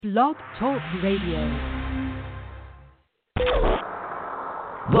Blog Talk Radio.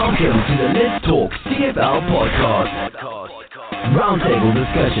 Welcome to the Let's Talk CFL podcast. Roundtable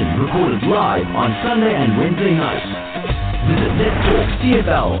discussion recorded live on Sunday and Wednesday nights. Visit Let's Talk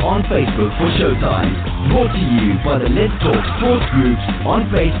CFL on Facebook for showtime. Brought to you by the Let's Talk Sports Groups on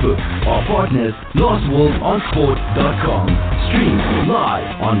Facebook. Our partners, LostWorldOnSport.com. Stream live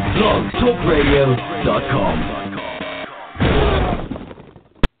on blogtalkradio.com.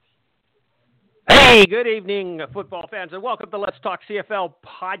 Hey, good evening, football fans, and welcome to Let's Talk CFL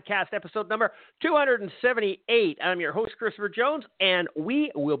podcast episode number 278. I'm your host, Christopher Jones, and we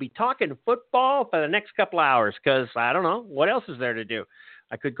will be talking football for the next couple hours because, I don't know, what else is there to do?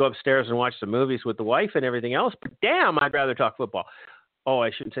 I could go upstairs and watch some movies with the wife and everything else, but damn, I'd rather talk football. Oh,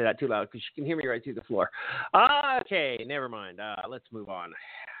 I shouldn't say that too loud because she can hear me right through the floor. Okay, never mind. Let's move on.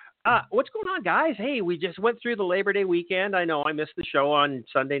 What's going on, guys? Hey, we just went through the Labor Day weekend. I know I missed the show on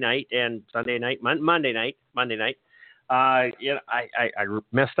Monday night. Monday night. I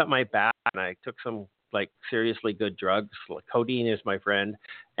messed up my back and I took some seriously good drugs. Codeine is my friend,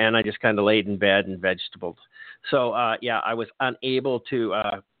 and I just kind of laid in bed and vegetabled. So I was unable to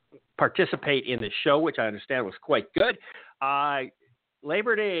participate in the show, which I understand was quite good.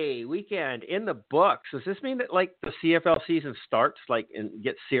 Labor Day weekend in the books. Does this mean that the CFL season starts and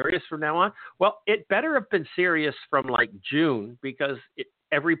gets serious from now on? Well, it better have been serious from June because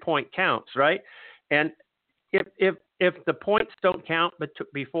every point counts, right? And if the points don't count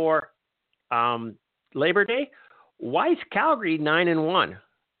before Labor Day, why is Calgary 9-1?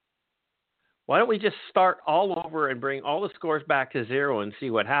 Why don't we just start all over and bring all the scores back to zero and see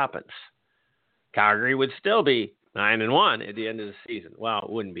what happens? Calgary would still be 9-1 at the end of the season. Well, it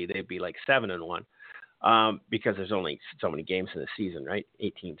wouldn't be. They'd be 7-1 because there's only so many games in the season, right?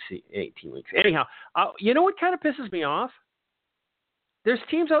 18 weeks. Anyhow, you know what kind of pisses me off? There's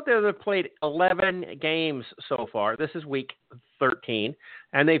teams out there that have played 11 games so far. This is week 13,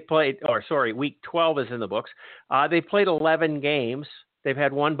 and they've played, week 12 is in the books. They've played 11 games. They've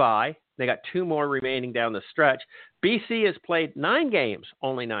had one bye. They got two more remaining down the stretch. BC has played 9 games,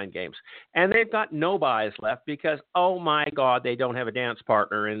 only 9 games, and they've got no buys left because, oh my God, they don't have a dance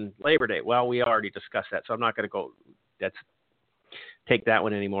partner in Labor Day. Well, we already discussed that, so I'm not going to take that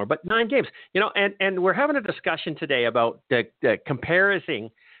one anymore. But 9 games, and we're having a discussion today about the comparing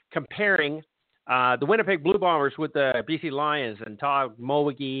the Winnipeg Blue Bombers with the BC Lions, and Todd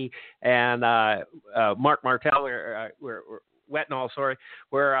Mulvey and Mark Martell Wetnall,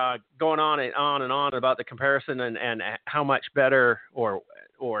 we're going on and on about the comparison and how much better or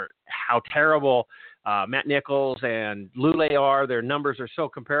how terrible Matt Nichols and Lule are. Their numbers are so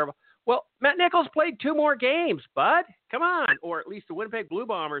comparable. Well, Matt Nichols played 2 more games, bud. Come on. Or at least the Winnipeg Blue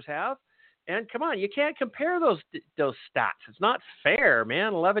Bombers have. And come on, you can't compare those stats. It's not fair,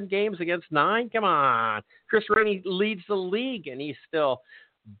 man. 11 games against 9. Come on. Chris Rennie leads the league, and he's still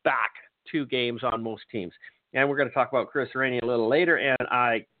back 2 games on most teams. And we're going to talk about Chris Rennie a little later. And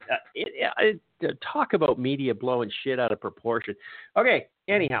I talk about media blowing shit out of proportion. Okay,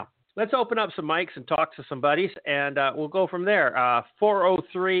 anyhow, let's open up some mics and talk to some buddies, and we'll go from there.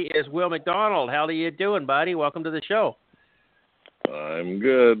 403 is Will McDonald. How are you doing, buddy? Welcome to the show. I'm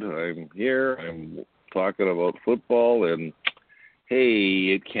good. I'm here. I'm talking about football, and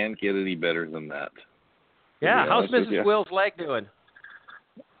hey, it can't get any better than that. Yeah, how's Mrs. Will's leg doing?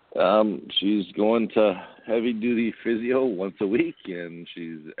 She's going to heavy-duty physio once a week, and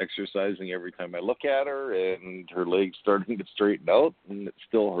she's exercising every time I look at her, and her leg's starting to straighten out, and it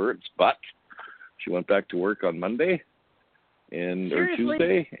still hurts, but she went back to work on Monday or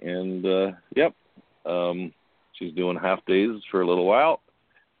Tuesday, and she's doing half days for a little while,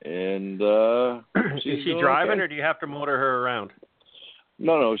 and is she driving, okay. Or do you have to motor her around?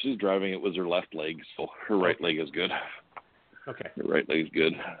 No, she's driving. It was her left leg, so her right leg is good. Okay. Her right leg's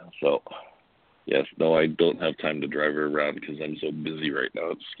good. So, yes, no, I don't have time to drive her around because I'm so busy right now.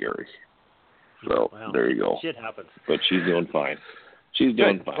 It's scary. So, There you go. Shit happens. But she's doing fine. She's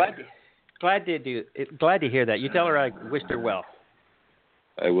doing fine. Glad to hear that. You tell her I wished her well.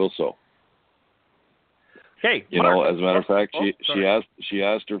 I will so. Okay. Mark, as a matter of fact, she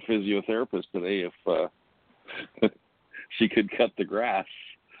asked her physiotherapist today if she could cut the grass.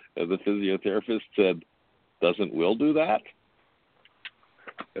 And the physiotherapist said, "Doesn't Will do that?"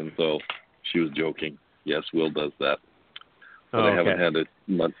 And so she was joking. Yes, Will does that. But I haven't had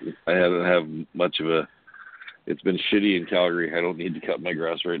much of a. It's been shitty in Calgary. I don't need to cut my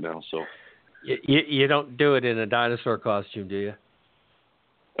grass right now. So you don't do it in a dinosaur costume, do you?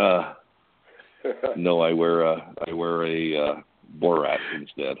 No, I wear a Borat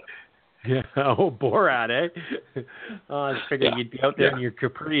instead. Yeah. Oh, Borat, eh? Oh, I figured you'd be out there in your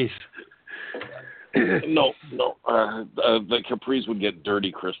capris. No. The capris would get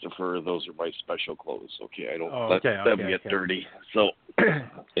dirty, Christopher. Those are my special clothes. Okay, I don't let them get dirty. So,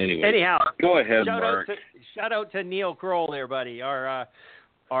 anyway. Anyhow, go ahead, Mark. Shout out to Neil Kroll there, buddy. Our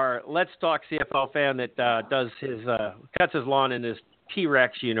Let's Talk CFL fan that does his cuts his lawn in his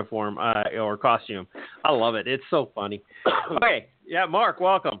T-Rex uniform or costume. I love it. It's so funny. Okay, yeah, Mark,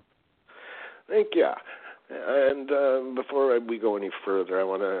 welcome. Thank you. And before we go any further, I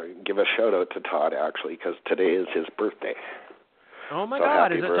want to give a shout-out to Todd, actually, because today is his birthday. Oh, my so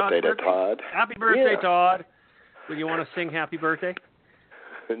God. Happy Is it birthday Todd's to Todd. Happy birthday, Todd. Would you want to sing happy birthday?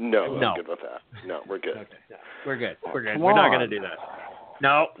 No, I'm good with that. No, we're good. Okay. No, we're good. We're not going to do that.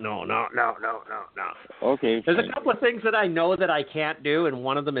 No. Okay. There's a couple of things that I know that I can't do, and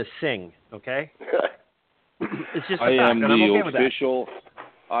one of them is sing, okay? It's just a fact, and I'm okay with that.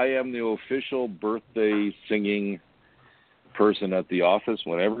 I am the official birthday singing person at the office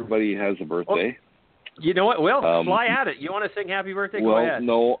when everybody has a birthday. You know what? Will, fly at it. You want to sing happy birthday? Go ahead.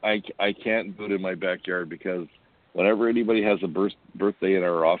 No, I can't do it in my backyard because whenever anybody has a birthday in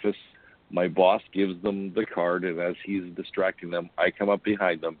our office, my boss gives them the card, and as he's distracting them, I come up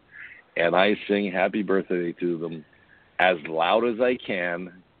behind them, and I sing happy birthday to them as loud as I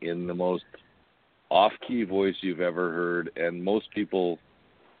can in the most off-key voice you've ever heard, and most people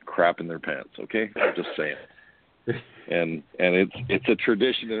crap in their pants, okay? I'm just saying. And it's a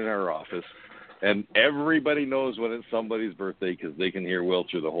tradition in our office, and everybody knows when it's somebody's birthday because they can hear Will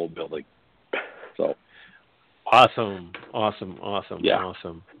through the whole building. So awesome. Yeah.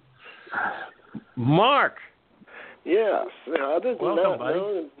 Awesome. Mark. Yes. Other than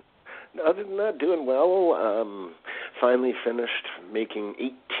that, doing well. Finally finished making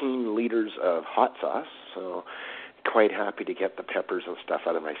 18 liters of hot sauce, so quite happy to get the peppers and stuff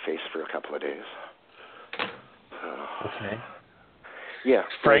out of my face for a couple of days. Okay. Yeah.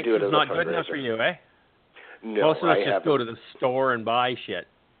 Frank's is not good enough for you, eh? No, most of us just go to the store and buy shit.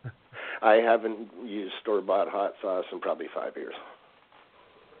 I haven't used store-bought hot sauce in probably 5 years.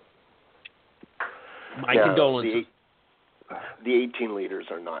 My condolences. The 18 liters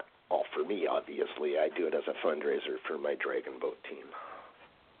are not all for me, obviously. I do it as a fundraiser for my Dragon Boat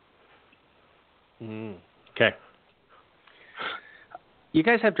team. Okay. You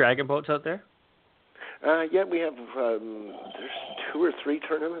guys have Dragon Boats out there? Yeah, we have there's 2 or 3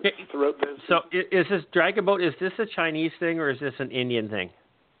 tournaments throughout this. So is this Dragon Boat, is this a Chinese thing or is this an Indian thing?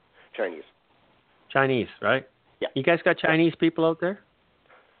 Chinese, right? Yeah. You guys got Chinese people out there?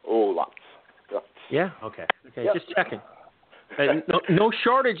 Oh, lots. Yeah? Okay, yep. Just checking. No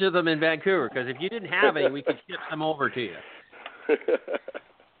shortage of them in Vancouver, because if you didn't have any, we could ship them over to you.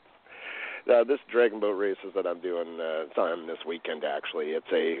 Now, this Dragon Boat races that I'm doing, it's on this weekend, actually.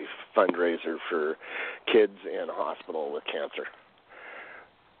 It's a fundraiser for kids in hospital with cancer.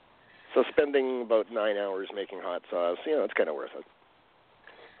 So spending about 9 hours making hot sauce, it's kind of worth it.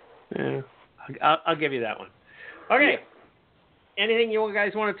 Yeah, I'll give you that one. Okay. Yeah. Anything you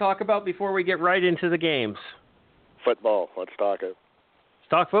guys want to talk about before we get right into the games? Football. Let's talk it. Let's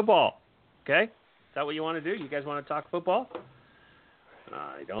talk football. Okay? Is that what you want to do? You guys want to talk football?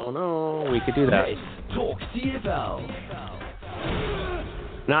 I don't know. We could do that. Talk CFL.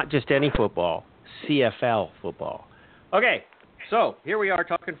 Not just any football. CFL football. Okay. So, here we are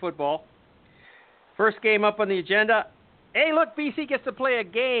talking football. First game up on the agenda. Hey, look, BC gets to play a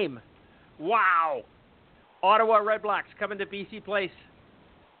game. Wow. Ottawa Red Blacks coming to BC Place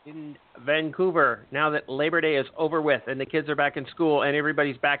in Vancouver now that Labor Day is over with and the kids are back in school and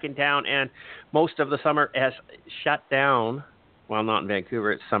everybody's back in town and most of the summer has shut down. Well, not in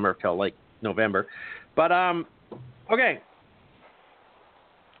Vancouver. It's summer till like November. But, okay.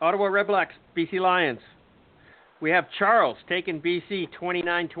 Ottawa Red Blacks, BC Lions. We have Charles taking BC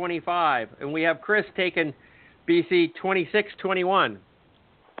 29-25 and we have Chris taking BC 26-21.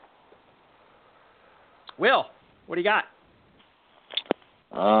 Will, what do you got?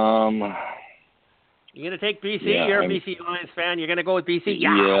 You gonna take BC? Yeah, You're a BC Lions fan. You're gonna go with BC?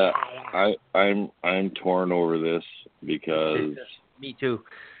 Yeah, I'm torn over this because me too.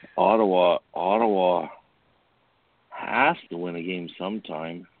 Ottawa has to win a game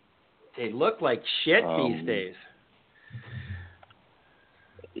sometime. They look like shit these days.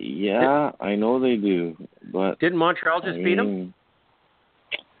 Yeah, I know they do, but didn't Montreal just beat them?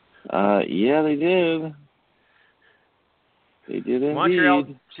 Yeah, they did. They did indeed. Montreal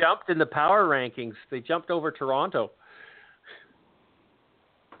jumped in the power rankings. They jumped over Toronto.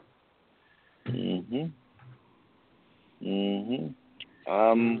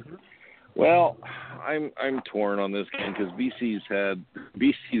 Well, I'm torn on this game because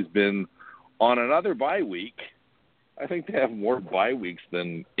BC's been on another bye week. I think they have more bye weeks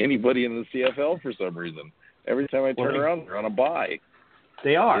than anybody in the CFL for some reason. Every time I turn around, they're on a bye.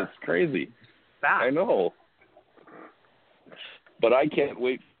 They are. It's crazy. Fact. I know. But I can't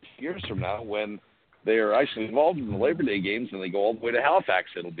wait years from now when they are actually involved in the Labor Day games and they go all the way to Halifax.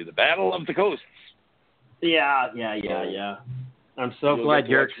 It'll be the Battle of the Coasts. Yeah. I'm so glad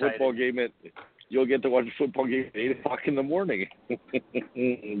you're excited. You'll get to watch a football game at 8 o'clock in the morning.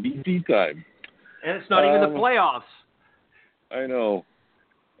 BC time. And it's not even the playoffs. I know.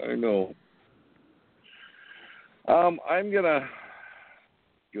 I'm going to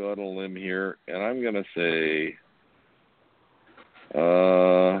go on a limb here, and I'm going to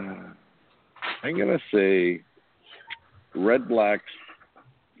say Red Blacks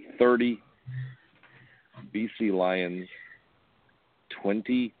 30, BC Lions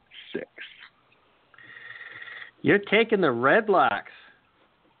 26. You're taking the Red Blacks.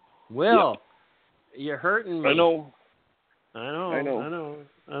 Will, you're hurting me. I know.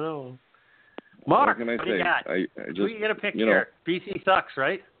 Mark, what can I what say? do you got? I just, who are you going to pick here? BC sucks,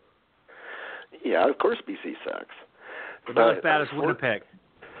 right? Yeah, of course BC sucks. But not as bad as Winnipeg.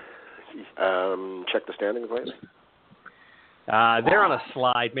 Check the standings lately. They're on a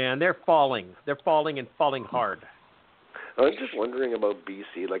slide, man. They're falling. They're falling and falling hard. I'm just wondering about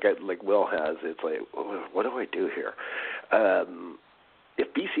BC, like Will has. It's like, what do I do here?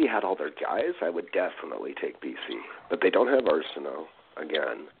 If BC had all their guys, I would definitely take BC. But they don't have Arsenault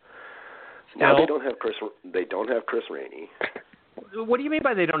again. Now they don't have Chris. They don't have Chris Rainey. What do you mean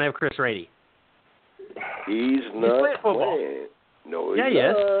by they don't have Chris Rainey? He's not playing. No, he's he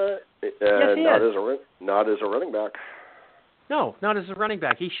is. Yes, he is. Not as a running back. No, not as a running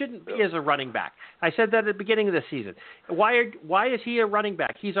back. He shouldn't be as a running back. I said that at the beginning of the season. Why is he a running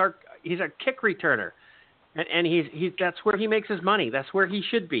back? He's our kick returner, and he's that's where he makes his money. That's where he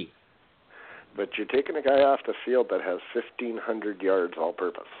should be. But you're taking a guy off the field that has 1,500 yards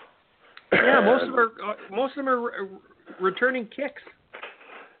all-purpose. Yeah, most of them are returning kicks.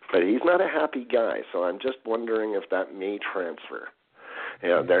 But he's not a happy guy, so I'm just wondering if that may transfer.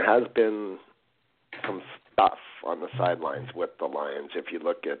 There has been some stuff on the sidelines with the Lions. If you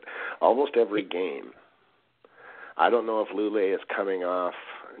look at almost every game, I don't know if Lule is coming off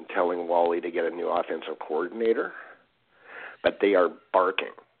and telling Wally to get a new offensive coordinator, but they are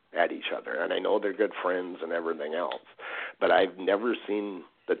barking at each other. And I know they're good friends and everything else, but I've never seen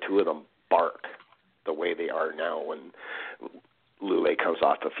the two of them bark the way they are now when Lule comes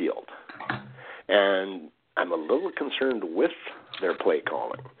off the field. And I'm a little concerned with their play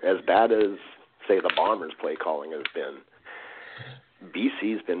calling. As bad as, say, the Bombers' play calling has been,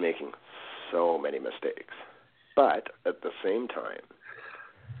 BC's been making so many mistakes. But at the same time,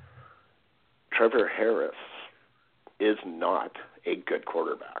 Trevor Harris is not a good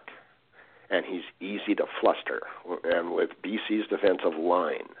quarterback. And he's easy to fluster. And with BC's defensive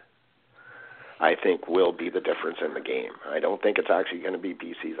line, I think will be the difference in the game. I don't think it's actually going to be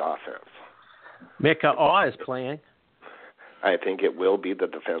BC's offense. Mika Awe is playing. I think it will be the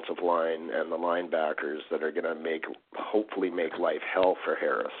defensive line and the linebackers that are going to hopefully make life hell for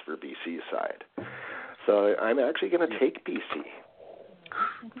Harris for BC's side. So I'm actually going to take BC.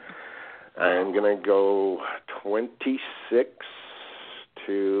 I'm going to go 26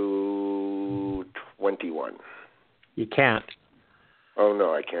 to 21. You can't. Oh,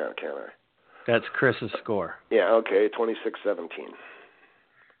 no, I can't I? That's Chris's score. Yeah, okay, 26-17.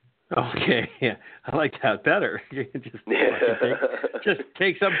 Okay, yeah, I like that better. just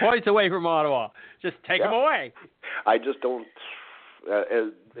take some points away from Ottawa. Just take them away. I just don't,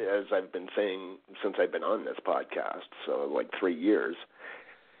 as I've been saying since I've been on this podcast, so like 3 years,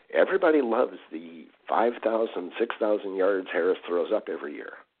 everybody loves the 5,000, 6,000 yards Harris throws up every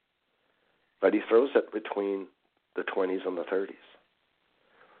year. But he throws it between the 20s and the 30s.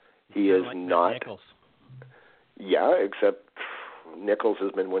 He is like not. Nichols. Yeah, except Nichols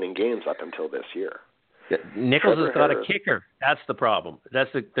has been winning games up until this year. Nichols has got a kicker. That's the problem. That's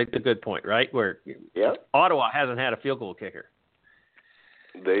the good point, right? Where Ottawa hasn't had a field goal kicker.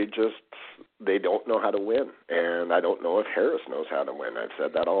 They don't know how to win, and I don't know if Harris knows how to win. I've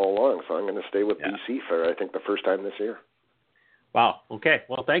said that all along, so I'm going to stay with BC for I think the first time this year. Wow. Okay.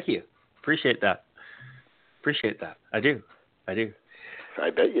 Well, thank you. Appreciate that. I do. I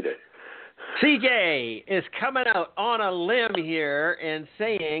bet you did. CJ is coming out on a limb here and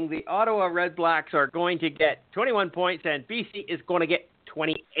saying the Ottawa Red Blacks are going to get 21 points and BC is going to get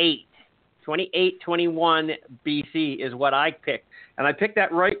 28. 28-21 BC is what I picked. And I picked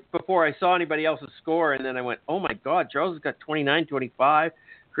that right before I saw anybody else's score, and then I went, oh, my God, Charles has got 29-25.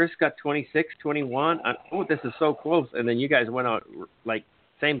 Chris got 26, 21. Oh, this is so close. And then you guys went out like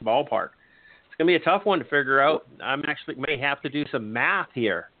same ballpark. It's going to be a tough one to figure out. I'm actually may have to do some math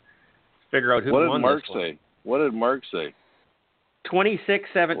here to figure out who won this one. What did Mark say? What did Mark say?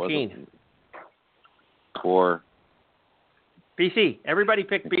 26-17. For? BC. Everybody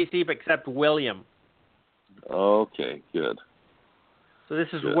picked BC except William. Okay, good. So this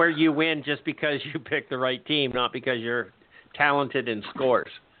is where you win just because you picked the right team, not because you're talented in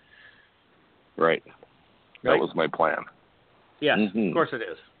scores. Right. That was my plan. Yes, of course it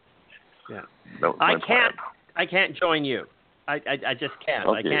is. Yeah. That was my plan. I can't join you. I just can't.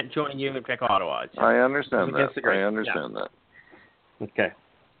 Okay. I can't join you and pick Ottawa. I understand that. I understand that. Okay.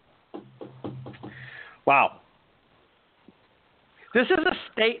 Wow. This is a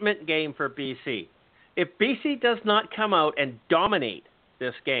statement game for BC. If BC does not come out and dominate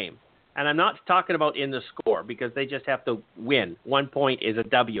this game, and I'm not talking about in the score because they just have to win. 1 point is a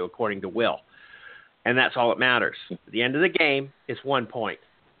W according to Will, and that's all that matters. At the end of the game, it's 1 point.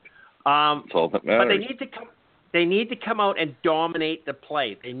 That's all that matters. But they need to come out and dominate the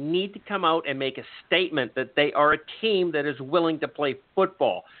play. They need to come out and make a statement that they are a team that is willing to play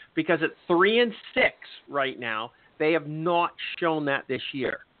football. Because at 3-6 right now, they have not shown that this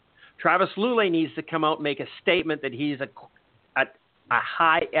year. Travis Lulay needs to come out and make a statement that he's a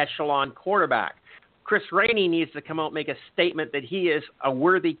high echelon quarterback. Chris Rainey needs to come out and make a statement that he is a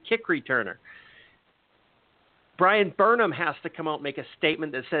worthy kick returner. Brian Burnham has to come out and make a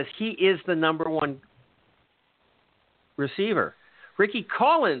statement that says he is the number one receiver. Ricky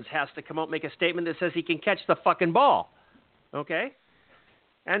Collins has to come out and make a statement that says he can catch the fucking ball. Okay?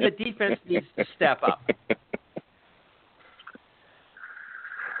 And the defense needs to step up.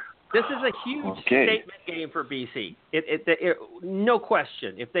 This is a huge statement game for BC. No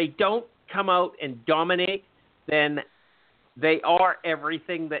question. If they don't come out and dominate, then they are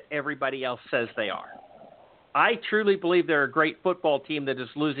everything that everybody else says they are. I truly believe they're a great football team that is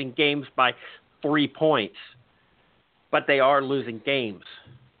losing games by 3 points, but they are losing games.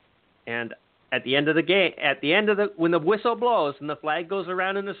 And at the end of the game, when the whistle blows and the flag goes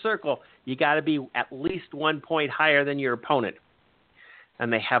around in a circle, you got to be at least 1 point higher than your opponent. And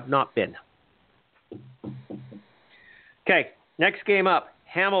they have not been. Okay, next game up,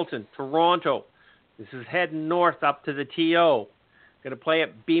 Hamilton, Toronto. This is heading north up to the TO. Going to play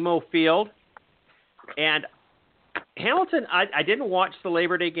at BMO Field. And Hamilton, I didn't watch the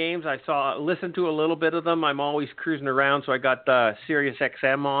Labor Day games. I listened to a little bit of them. I'm always cruising around, so I got Sirius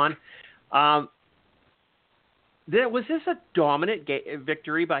XM on. Was this a dominant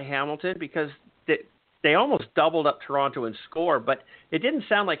victory by Hamilton? Because they almost doubled up Toronto in score, but it didn't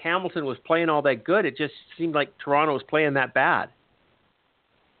sound like Hamilton was playing all that good. It just seemed like Toronto was playing that bad.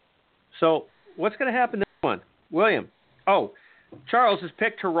 So what's going to happen this one? William. Oh, Charles has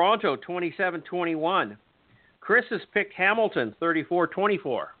picked Toronto 27-21. Chris has picked Hamilton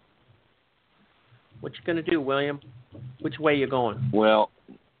 34-24. What you going to do, William? Which way you going? Well,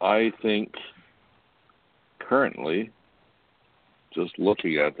 I think currently, just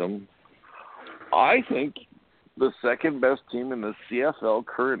looking at them, I think the second best team in the CFL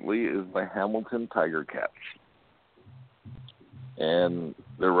currently is the Hamilton Tiger Cats. And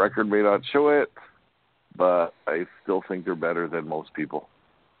their record may not show it, but I still think they're better than most people.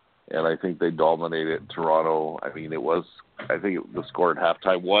 And I think they dominated Toronto. I mean, the score at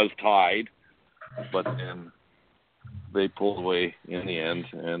halftime was tied, but then they pulled away in the end,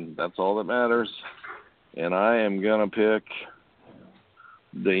 and that's all that matters. And I am going to pick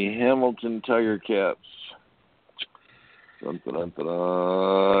the Hamilton Tiger Cats.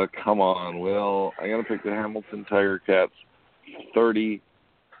 Come on, Will. I'm going to pick the Hamilton Tiger Cats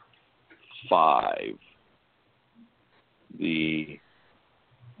 35. The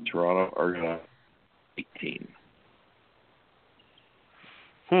Toronto Argonauts 18.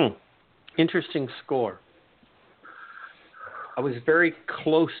 Interesting score. I was very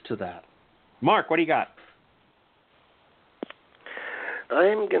close to that. Mark, what do you got?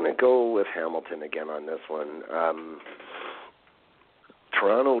 I'm going to go with Hamilton again on this one.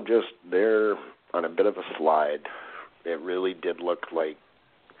 Toronto they're on a bit of a slide. It really did look like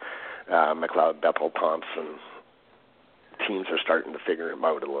McLeod, Bethel, Thompson, teams are starting to figure him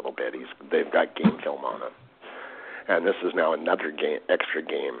out a little bit. They've got game film on him. And this is now another extra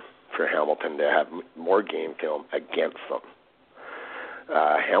game for Hamilton to have more game film against them.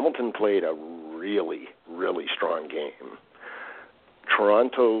 Hamilton played a really, really strong game.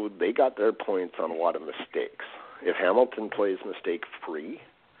 Toronto, they got their points on a lot of mistakes. If Hamilton plays mistake-free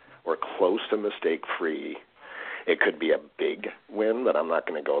or close to mistake-free, it could be a big win, but I'm not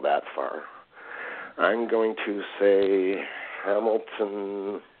going to go that far. I'm going to say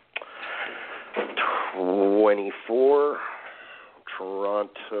Hamilton 24,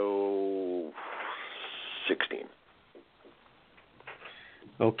 Toronto 16.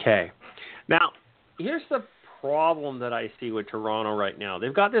 Okay. Now, here's the problem that I see with Toronto right now.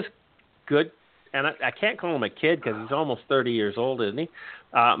 They've got this good, and I can't call him a kid because he's almost 30 years old, isn't he?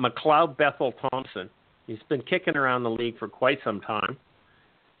 McLeod Bethel Thompson. He's been kicking around the league for quite some time.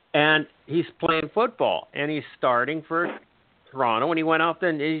 And he's playing football, and he's starting for Toronto, and he went out there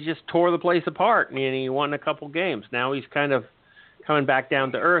and he just tore the place apart, and he won a couple games. Now he's kind of coming back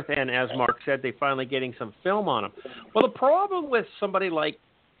down to earth, and as Mark said, they're finally getting some film on him. Well, the problem with somebody like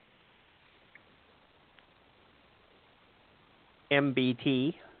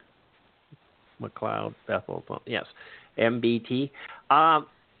MBT, McLeod Bethel, yes, MBT,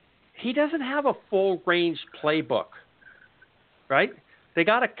 he doesn't have a full-range playbook, right? They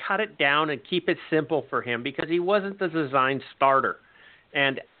got to cut it down and keep it simple for him because he wasn't the design starter.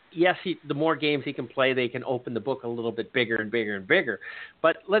 And yes, the more games he can play, they can open the book a little bit bigger and bigger and bigger.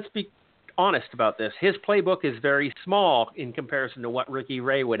 But let's be honest about this. His playbook is very small in comparison to what Ricky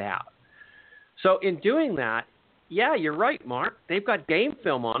Ray would have. So in doing that, yeah, you're right, Mark. They've got game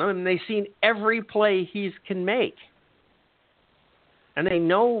film on him, and they've seen every play he can make. And they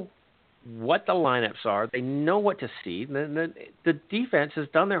know what the lineups are. They know what to see. The defense has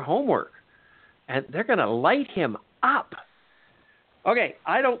done their homework, and they're going to light him up. Okay,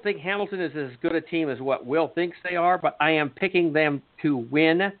 I don't think Hamilton is as good a team as what Will thinks they are, but I am picking them to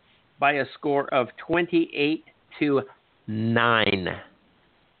win by a score of 28-9.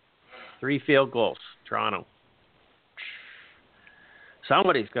 3 field goals, Toronto.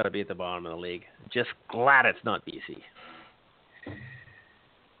 Somebody's got to be at the bottom of the league. Just glad it's not BC.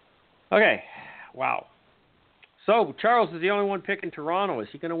 Okay, wow. So Charles is the only one picking Toronto. Is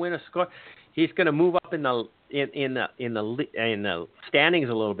he going to win a score? He's going to move up in the standings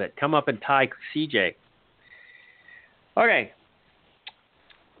a little bit. Come up and tie CJ. Okay.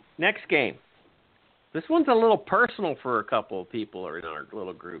 Next game. This one's a little personal for a couple of people in our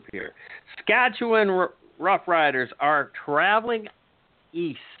little group here. Saskatchewan Rough Riders are traveling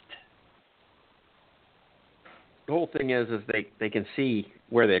east. The whole thing is they can see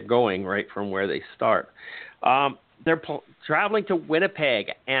where they're going right from where they start. They're traveling to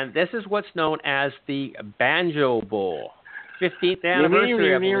Winnipeg, and this is what's known as the Banjo Bowl. 15th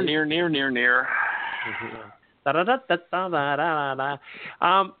anniversary. Near.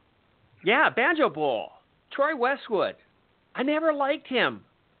 Yeah, Banjo Bowl. Troy Westwood. I never liked him.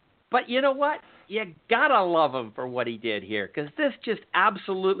 But you know what? You got to love him for what he did here, because this just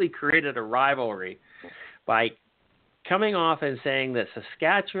absolutely created a rivalry by coming off and saying that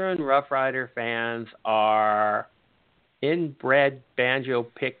Saskatchewan Rough Rider fans are inbred banjo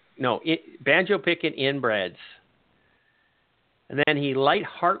picking inbreds. And then he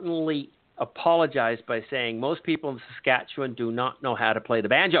lightheartedly apologized by saying most people in Saskatchewan do not know how to play the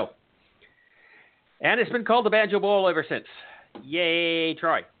banjo. And it's been called the Banjo Bowl ever since. Yay,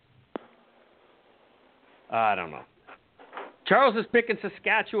 Troy. I don't know. Charles is picking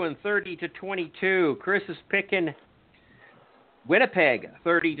Saskatchewan 30-22. Chris is picking Winnipeg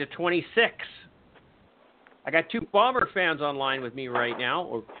 30-26. I got 2 Bomber fans online with me right now,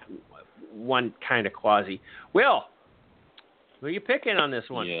 or one kind of quasi. Will, who are you picking on this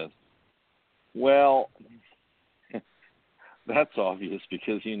one? Yes. Well, that's obvious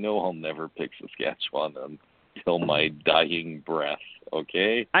because you know I'll never pick Saskatchewan until my dying breath,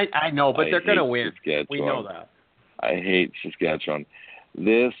 okay? I know, but they're going to win. We know that. I hate Saskatchewan.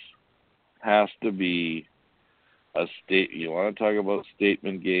 This has to be a state. You want to talk about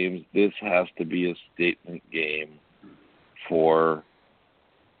statement games? This has to be a statement game for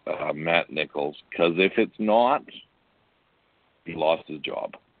Matt Nichols, because if it's not, he lost his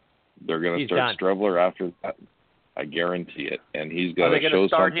job. They're going to start Strebler after that. I guarantee it. And he's got to show something. Are they going to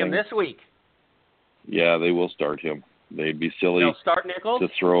start him this week? Yeah, they will start him. They'd be silly. They'll start Nichols? To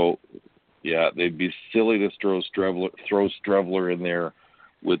throw. Yeah, they'd be silly to throw Strebler in there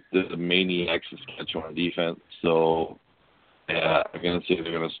with the maniac Saskatchewan defense. So, yeah, I'm going to say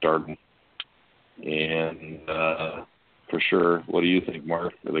they're going to start him. And for sure, what do you think,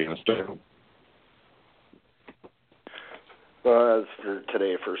 Mark? Are they going to start him? Well, as for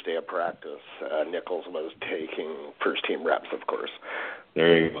today, first day of practice, Nichols was taking first-team reps, of course.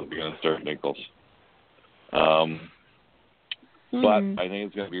 There you go. They're going to start Nichols. But I think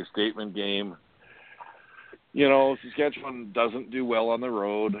it's going to be a statement game. You know, Saskatchewan doesn't do well on the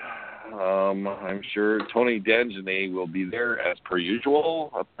road. I'm sure Tony Dengenay will be there as per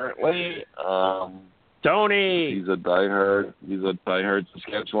usual, apparently. Tony! He's a diehard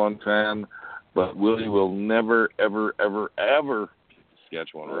Saskatchewan fan. But Willie will never, ever, ever, ever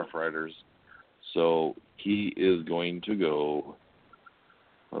Saskatchewan Roughriders. So he is going to go,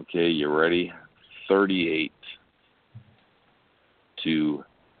 okay, you ready? 38-14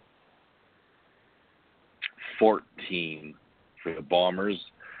 for the Bombers,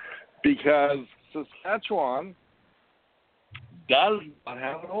 because Saskatchewan does not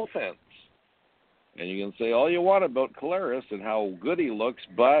have an offense. And you can say all you want about Collaros and how good he looks,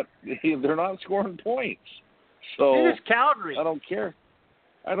 but they're not scoring points. So it is Calgary. I don't care.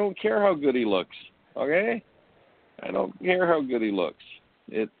 I don't care how good he looks. Okay? I don't care how good he looks.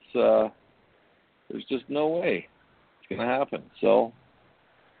 It's there's just no way it's gonna happen. So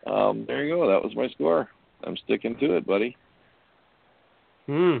there you go. That was my score. I'm sticking to it, buddy.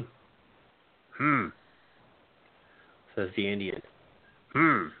 Says the Indian.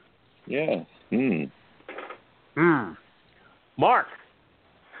 Yeah. Mark.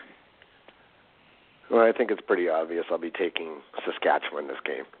 Well, I think it's pretty obvious I'll be taking Saskatchewan this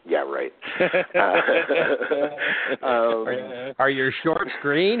game. Yeah, right. Are your shorts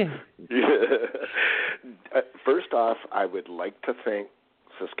green? First off, I would like to thank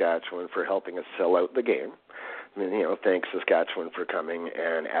Saskatchewan for helping us sell out the game. I mean, thanks Saskatchewan for coming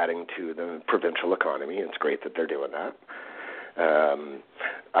and adding to the provincial economy. It's great that they're doing that.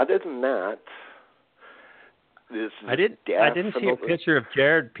 Other than that, I didn't see a picture of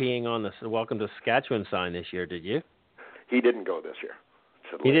Jared peeing on the Welcome to Saskatchewan sign this year, did you? He didn't go this year.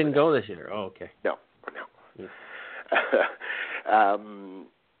 He didn't go this year? Oh, okay. No.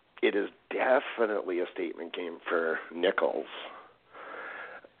 It is definitely a statement game for Nichols.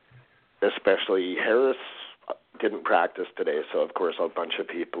 Especially Harris didn't practice today, so of course a bunch of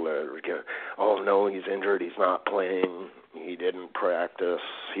people are going, oh no, he's injured, he's not playing, he didn't practice.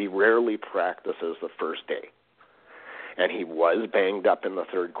 He rarely practices the first day. And he was banged up in the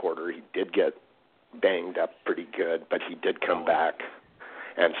third quarter. He did get banged up pretty good, but he did come back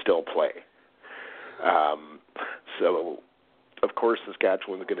and still play. So, of course,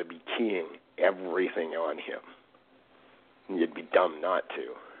 Saskatchewan's going to be keying everything on him. You'd be dumb not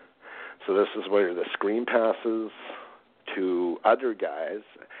to. So this is where the screen passes to other guys,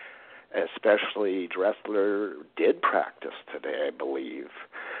 especially Dressler did practice today, I believe.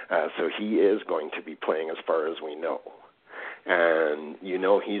 So he is going to be playing as far as we know. And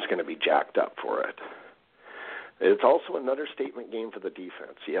he's going to be jacked up for it. It's also another statement game for the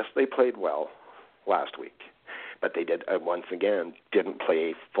defense. Yes, they played well last week, but they did, once again, didn't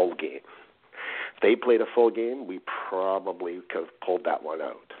play a full game. If they played a full game, we probably could have pulled that one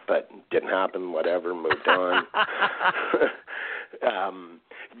out. But didn't happen, whatever, moved on.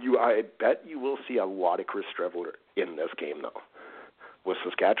 I bet you will see a lot of Chris Streveler in this game, though. With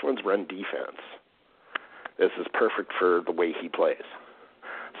Saskatchewan's run defense, this is perfect for the way he plays.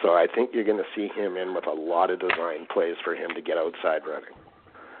 So I think you're going to see him in with a lot of design plays for him to get outside running.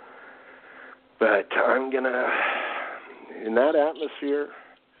 But I'm going to, in that atmosphere,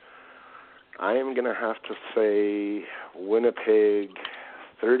 I am going to have to say Winnipeg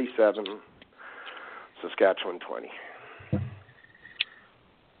 37, Saskatchewan 20.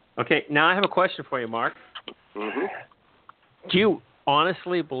 Okay, now I have a question for you, Mark. Mm-hmm. Do you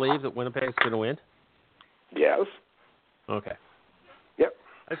honestly believe that Winnipeg's going to win? Yes. Okay. Yep.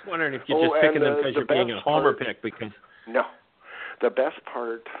 I was wondering if you're just picking them because you're being a homer pick. Because no. The best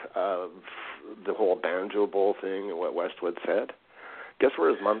part of the whole Banjo Bowl thing and what Westwood said, guess where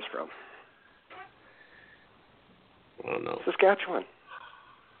his mom's from? I don't know. Saskatchewan.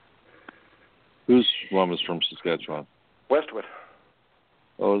 Whose mom is from Saskatchewan? Westwood.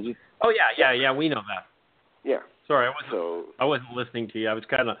 Oh, is it? Oh, yeah, we know that. Yeah. Sorry, I wasn't listening to you. I was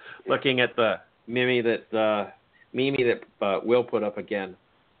kind of looking at the meme that Will put up again.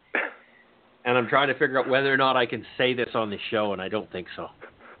 And I'm trying to figure out whether or not I can say this on the show, and I don't think so.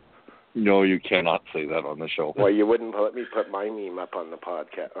 No, you cannot say that on the show. Well, you wouldn't let me put my meme up on the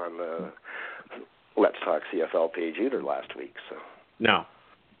podcast, on the Let's Talk CFL page either last week. So No.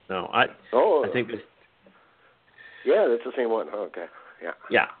 I think this. Yeah, that's the same one. Oh, okay.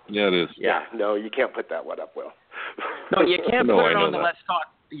 Yeah. Yeah, it is. Yeah. No, you can't put that one up, Will. No, you can't No, put I it know on the that. Let's Talk.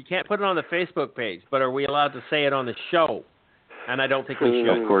 You can't put it on the Facebook page, but are we allowed to say it on the show? And I don't think we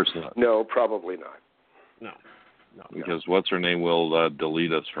should. Of course not. No, probably not. No. Because what's her name will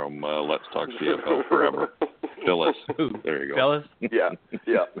delete us from Let's Talk CFL forever. Phyllis. There you go. Phyllis? Yeah.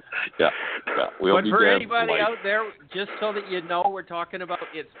 We'll But be for dead anybody life. out there, just so that you know, we're talking about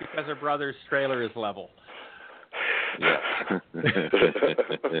it's because her brother's trailer is level. Yeah.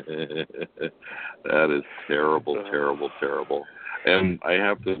 That is terrible. And I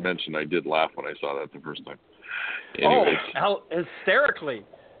have to mention, I did laugh when I saw that the first time. Anyways. Oh, hysterically.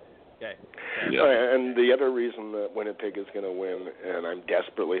 Okay. Yeah. And the other reason that Winnipeg is going to win, and I'm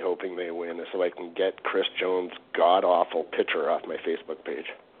desperately hoping they win, is so I can get Chris Jones' god-awful picture off my Facebook page.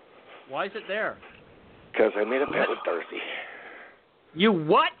 Why is it there? Because I made a bet with Darcy. You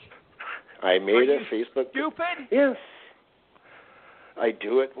what? I made a Facebook... Stupid? Yes. I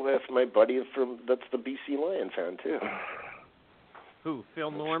do it with my buddy that's the BC Lion fan, too. Who,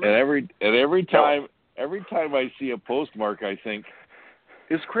 Phil Norman? And every time I see a postmark, I think,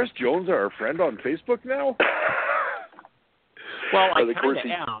 is Chris Jones our friend on Facebook now? Well, I kind of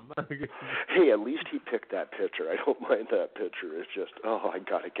am. Hey, at least he picked that picture. I don't mind that picture. It's just, I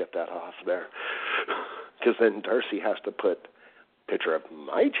got to get that off there. Because then Darcy has to put a picture of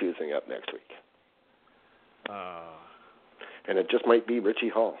my choosing up next week. And it just might be Richie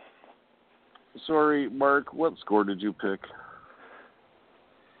Hall. Sorry, Mark, what score did you pick?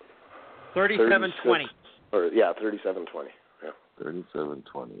 37-20. 37-20. Yeah.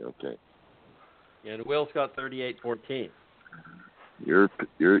 37-20, okay. And Will's got 38-14. Your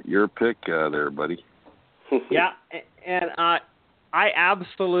pick there, buddy. Yeah, and I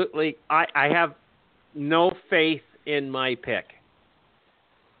absolutely, I have no faith in my pick.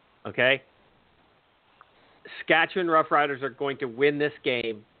 Okay? Saskatchewan Roughriders are going to win this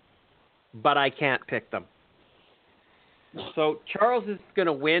game, but I can't pick them. So Charles is going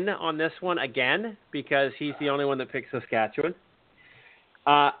to win on this one again because he's the only one that picks Saskatchewan.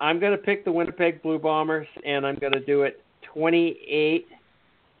 I'm going to pick the Winnipeg Blue Bombers, and I'm going to do it 28-26.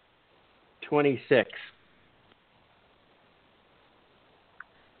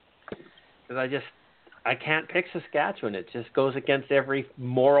 Because I can't pick Saskatchewan. It just goes against every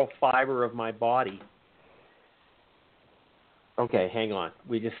moral fiber of my body. Okay, hang on.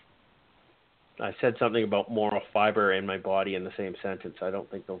 I said something about moral fiber and my body in the same sentence. I don't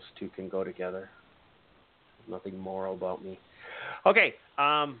think those two can go together. There's nothing moral about me. Okay,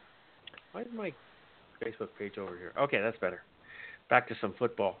 why is my Facebook page over here? Okay, that's better. Back to some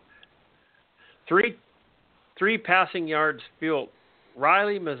football. Three passing yards fueled.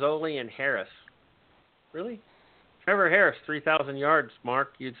 Riley, Mazzoli, and Harris. Really? Trevor Harris, 3,000 yards.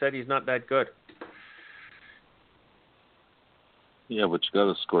 Mark, you said he's not that good. Yeah, but you got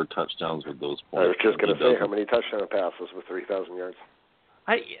to score touchdowns with those points. I was just going to say, how many touchdown passes with 3,000 yards?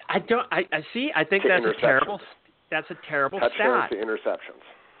 I think that's a terrible touchdowns stat. To interceptions.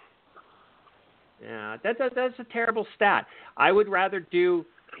 Yeah, that's a terrible stat. I would rather do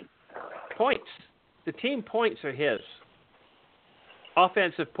points. The team points are his.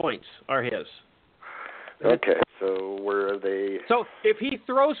 Offensive points are his. Okay, so where are they? So if he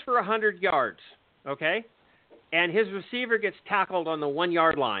throws for 100 yards, okay, and his receiver gets tackled on the 1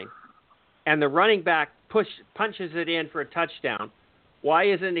 yard line, and the running back punches it in for a touchdown, why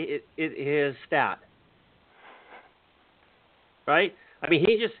isn't it his stat? Right? I mean,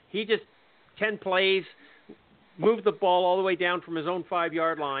 he just 10 plays, moved the ball all the way down from his own 5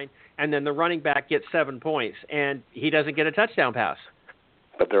 yard line, and then the running back gets 7 points, and he doesn't get a touchdown pass.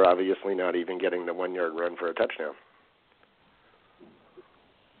 But they're obviously not even getting the 1 yard run for a touchdown.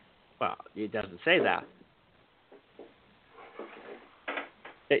 Well, it doesn't say that.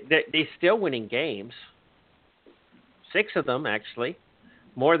 They're still winning games. 6 of them, actually.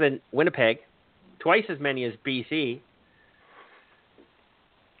 More than Winnipeg. Twice as many as BC.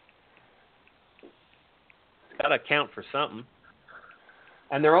 It's got to count for something.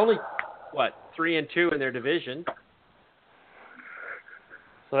 And they're only, 3-2 in their division.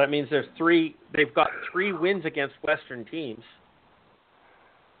 So that means they've got 3 wins against Western teams.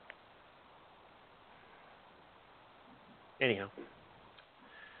 Anyhow.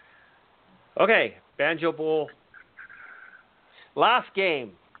 Okay, Banjo Bowl. Last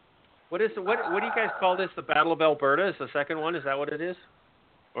game. What do you guys call this? The Battle of Alberta is the second one? Is that what it is?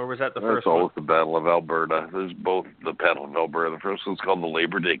 Or was that the first one? It's always the Battle of Alberta. There's both the Battle of Alberta. The first one's called the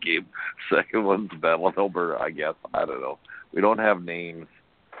Labor Day game. Second one's the Battle of Alberta, I guess. I don't know. We don't have names.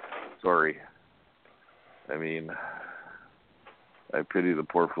 Sorry. I mean, I pity the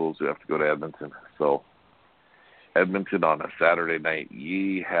poor fools who have to go to Edmonton. So, Edmonton on a Saturday night.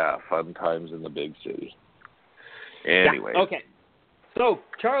 Yee-haw. Fun times in the big city. Anyway. Yeah, okay. So,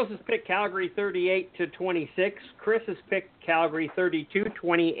 Charles has picked Calgary 38-26. Chris has picked Calgary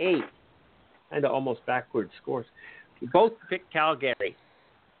 32-28. And almost backwards scores. We both picked Calgary.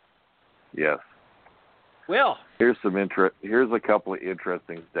 Yes. Will. Here's a couple of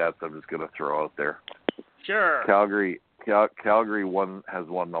interesting stats I'm just going to throw out there. Sure. Calgary has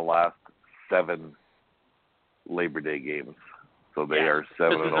won the last 7 Labor Day games. So they are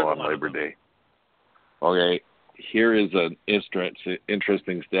 7-0 on Labor Day. Okay. Here is an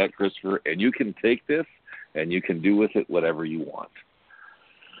interesting stat, Christopher, and you can take this and you can do with it whatever you want.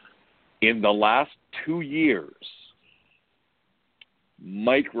 In the last 2 years,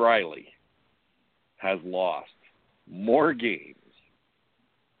 Mike Riley has lost more games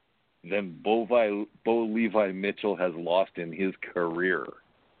than Bo Levi Mitchell has lost in his career.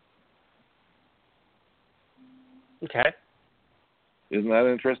 Okay. Isn't that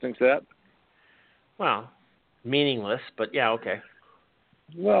an interesting stat? Well, meaningless, but yeah, okay.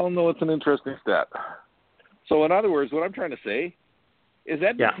 Well, no, it's an interesting stat. So, in other words, what I'm trying to say is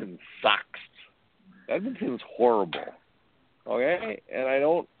Edmonton sucks. Edmonton's horrible. Okay? And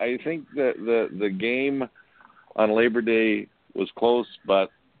I think that the game on Labor Day was close, but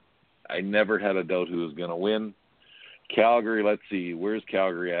I never had a doubt who was going to win. Calgary, let's see, where's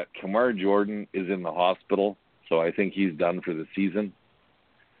Calgary at? Kamar Jordan is in the hospital, so I think he's done for the season.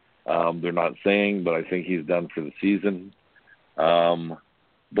 They're not saying, but I think he's done for the season.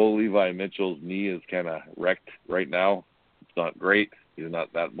 Bo Levi Mitchell's knee is kind of wrecked right now. It's not great. He's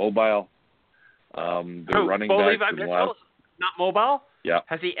not that mobile. They're running Bo back Levi Mitchell not mobile? Yeah.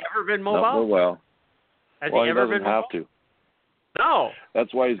 Has he ever been mobile? Not mobile. Has well, he ever doesn't been mobile? have to. No.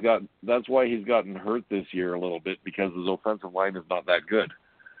 That's why he's gotten hurt this year a little bit, because his offensive line is not that good.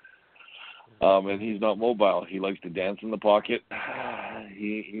 And he's not mobile. He likes to dance in the pocket.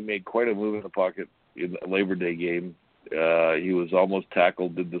 He made quite a move in the pocket in the Labor Day game. He was almost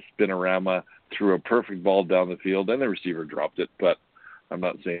tackled, did the spinorama, threw a perfect ball down the field, and the receiver dropped it, but I'm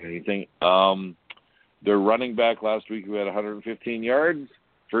not saying anything. Their running back last week, who had 115 yards,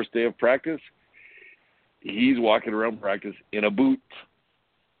 first day of practice, he's walking around practice in a boot.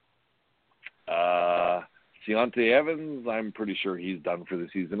 Deontay Evans, I'm pretty sure he's done for the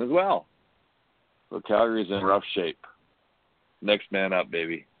season as well. So Calgary's in rough shape. Next man up,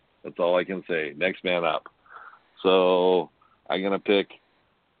 baby. That's all I can say. Next man up. So I'm going to pick,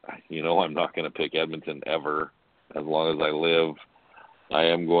 I'm not going to pick Edmonton ever as long as I live. I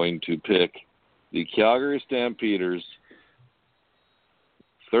am going to pick the Calgary Stampeders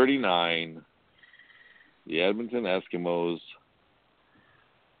 39, the Edmonton Eskimos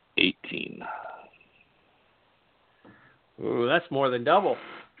 18. Ooh, that's more than double.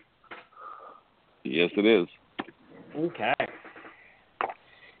 Yes, it is. Okay.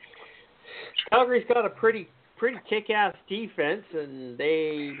 Calgary's got a pretty kick-ass defense, and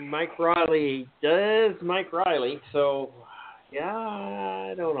Mike Riley, so yeah,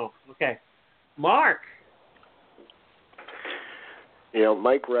 I don't know. Okay. Mark.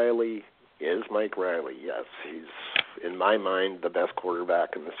 Mike Riley is Mike Riley. Yes, he's, in my mind, the best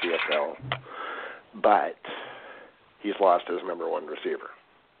quarterback in the CFL, but he's lost his number one receiver.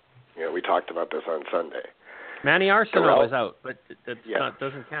 We talked about this on Sunday. Manny Arsenault is out, but that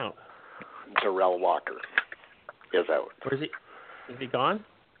doesn't count. Darrell Walker is out. Or is he gone?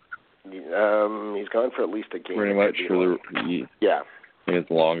 He's gone for at least a game. Pretty much for yeah. I think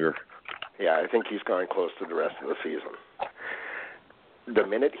it's longer. Yeah, I think he's gone close to the rest of the season. The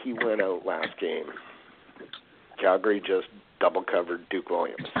minute he went out last game, Calgary just double-covered Duke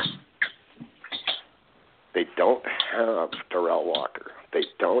Williams. They don't have Darrell Walker. They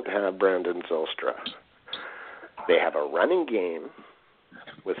don't have Brandon Zylstra. They have a running game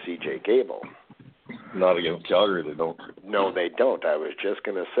with C.J. Gable. Not against Calgary, they don't. No, they don't. I was just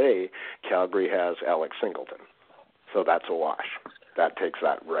going to say Calgary has Alex Singleton. So that's a wash. That takes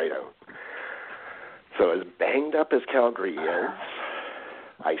that right out. So as banged up as Calgary is,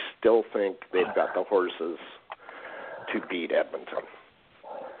 I still think they've got the horses to beat Edmonton.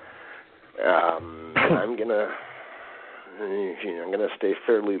 I'm gonna stay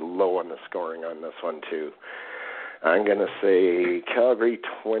fairly low on the scoring on this one too. I'm gonna say Calgary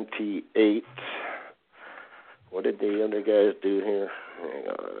 28. What did the other guys do here? Hang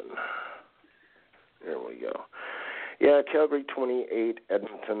on. There we go. Yeah, Calgary 28,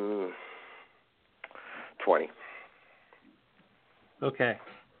 Edmonton 20. Okay.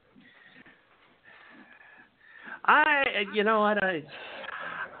 I don't know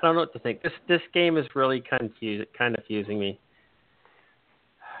what to think. This game is really confusing me.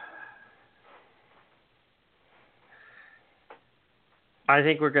 I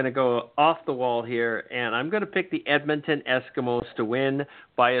think we're going to go off the wall here, and I'm going to pick the Edmonton Eskimos to win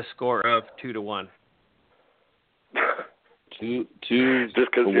by a score of 2-1. Two. Just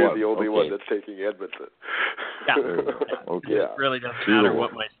because you're the only one that's taking Edmonton. Yeah. Okay. Yeah. It really doesn't matter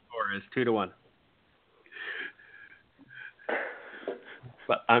what my score is. 2-1.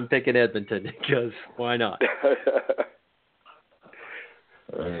 But I'm picking Edmonton because why not?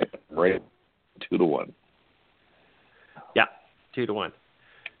 Right. 2-1. Yeah, 2-1.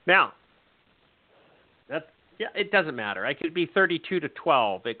 Now, Yeah, it doesn't matter. I could be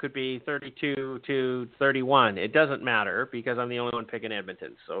 32-12. It could be 32-31. It doesn't matter because I'm the only one picking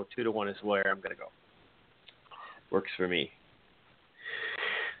Edmonton. So 2-1 is where I'm going to go. Works for me.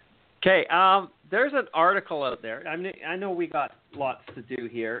 Okay, there's an article out there. I know we got lots to do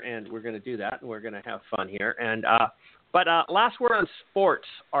here, and we're going to do that, and we're going to have fun here. And but Last Word on Sports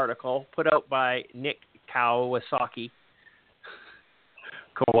article put out by Nick Kowalski.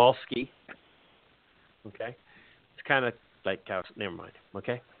 Okay. It's kind of like cows. Never mind.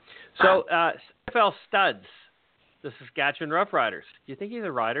 Okay. So, CFL studs, the Saskatchewan Roughriders. Do you think he's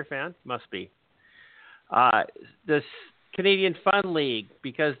a Rider fan? Must be. This Canadian Fun League,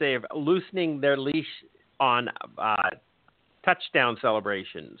 because they're loosening their leash on touchdown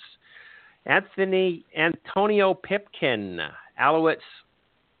celebrations. Antonio Pipkin, Alouettes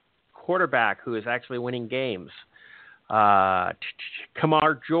quarterback who is actually winning games.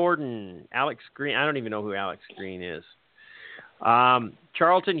 Kamar Jordan, Alex Green. I don't even know who Alex Green is.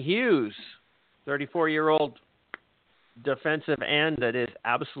 Charlton Hughes, 34-year-old defensive end that is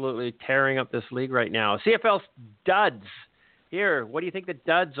absolutely tearing up this league right now. CFL duds. Here, what do you think the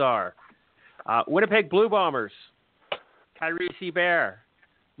duds are? Winnipeg Blue Bombers, Kyrie Seabear,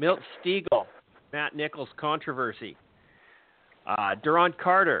 Milt Stegall, Matt Nichols controversy, Durant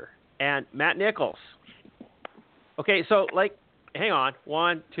Carter, and Matt Nichols. Okay, so, hang on.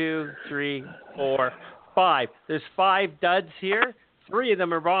 1, 2, 3, 4, 5. There's 5 duds here. 3 of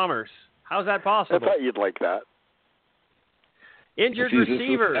them are Bombers. How's that possible? I thought you'd like that. Injured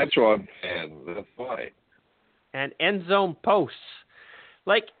receivers. That's one fan. That's why. And end zone posts.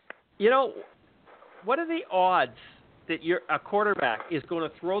 What are the odds that a quarterback is going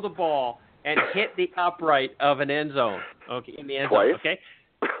to throw the ball and hit the upright of an end zone? Okay, in the end zone. Okay.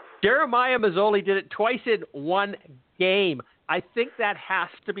 Jeremiah Mazzoli did it twice in one game. I think that has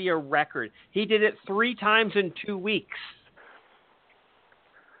to be a record. He did it 3 times in 2 weeks.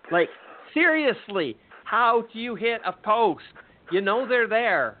 Seriously, how do you hit a post? They're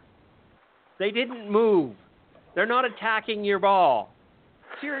there. They didn't move. They're not attacking your ball.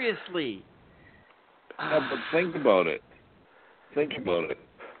 Seriously. Yeah, but think about it.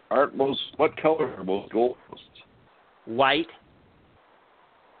 What color are most goalposts? White.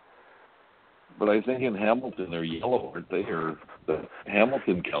 But I think in Hamilton they're yellow, aren't they? Or the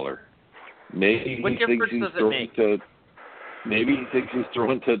Hamilton color. Maybe what difference does it make? Maybe he thinks he's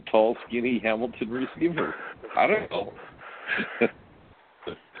throwing to a tall, skinny Hamilton receiver. I don't know.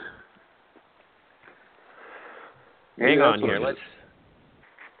 Hang on here.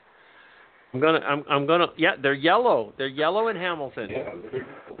 I'm gonna. Yeah, they're yellow. They're yellow in Hamilton. Yeah,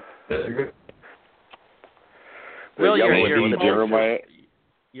 they're good. Will, Jeremiah.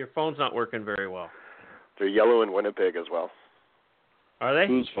 Your phone's not working very well. They're yellow in Winnipeg as well. Are they?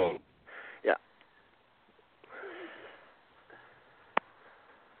 Whose phone? Yeah.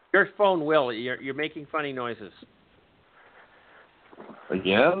 Your phone, Will. You're making funny noises.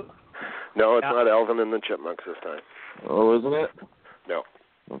 Again? No, it's not Alvin and the Chipmunks this time. Oh, isn't it? No.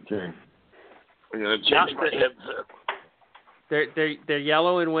 Okay. I gotta change my headset. They're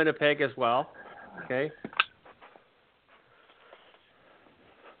yellow in Winnipeg as well. Okay.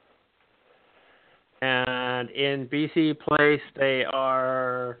 And in BC Place, they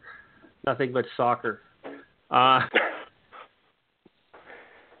are nothing but soccer. Oh,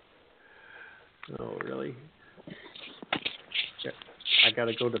 really? I got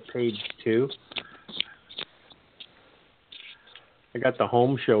to go to page 2. I got the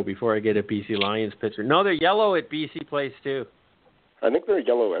home show before I get a BC Lions picture. No, they're yellow at BC Place, too. I think they're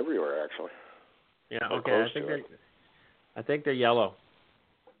yellow everywhere, actually. Yeah, okay. I think they're yellow.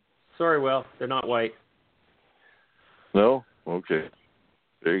 Sorry, Will. They're not white. No? Okay.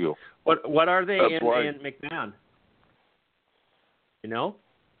 There you go. What are they in McMahon? You know?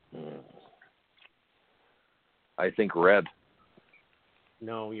 I think red.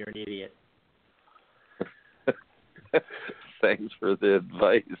 No, you're an idiot. Thanks for the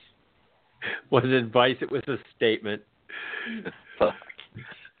advice. Wasn't advice, it was a statement.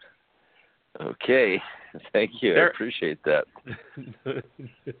 Okay. Thank you. I appreciate that.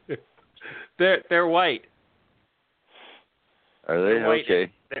 They're white. Are they?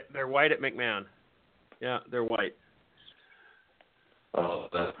 Okay. They're white at McMahon. Yeah, they're white. Oh,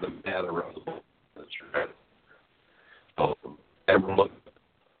 the man around the boat. That's right. Oh, ever look.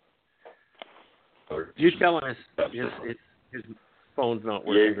 You tell him his phone's not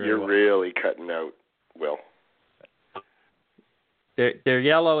working very well. You're really cutting out, Will. They're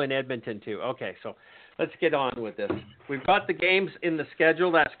yellow in Edmonton, too. Okay, so let's get on with this. We've got the games in the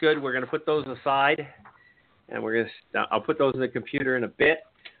schedule. That's good. We're going to put those aside, and I'll put those in the computer in a bit.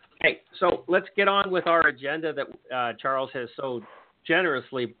 Okay, so let's get on with our agenda that Charles has so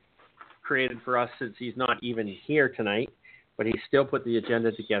generously created for us since he's not even here tonight, but he still put the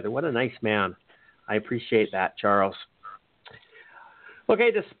agenda together. What a nice man. I appreciate that, Charles. Okay,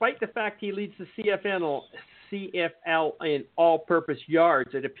 despite the fact he leads the CFL in all-purpose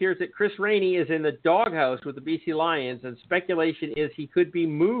yards, it appears that Chris Rainey is in the doghouse with the BC Lions, and speculation is he could be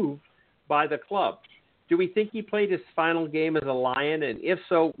moved by the club. Do we think he played his final game as a Lion? And if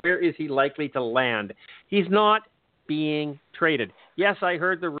so, where is he likely to land? He's not being traded. Yes, I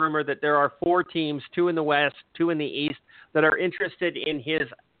heard the rumor that there are 4 teams, 2 in the West, 2 in the East, that are interested in his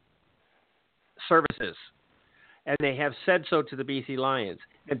services. And they have said so to the BC Lions.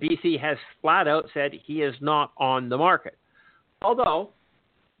 And BC has flat out said he is not on the market. Although,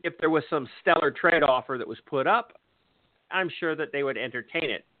 if there was some stellar trade offer that was put up, I'm sure that they would entertain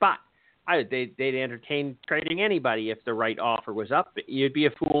it. But they'd entertain trading anybody if the right offer was up. You'd be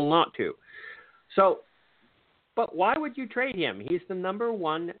a fool not to. So, but why would you trade him? He's the number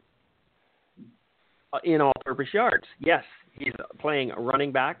 1 in all-purpose yards. Yes, he's playing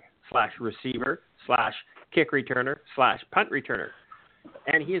running back / receiver / kick returner / punt returner.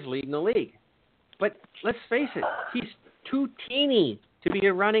 And he is leading the league. But let's face it, he's too teeny to be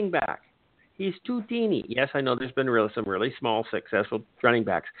a running back. He's too teeny. Yes, I know there's been some really small, successful running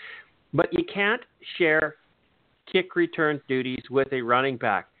backs. But you can't share kick return duties with a running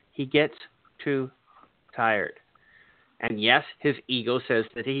back. He gets too tired. And yes, his ego says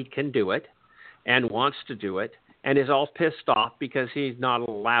that he can do it and wants to do it and is all pissed off because he's not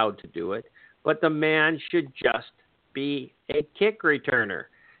allowed to do it. But the man should just be a kick returner.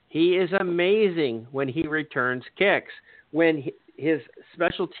 He is amazing when he returns kicks, when his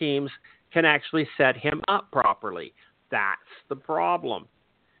special teams can actually set him up properly. That's the problem.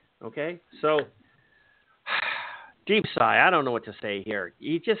 Okay, so deep sigh. I don't know what to say here.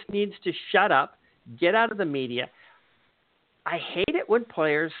 He just needs to shut up, get out of the media. I hate it when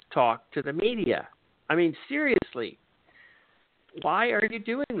players talk to the media. I mean, seriously, why are you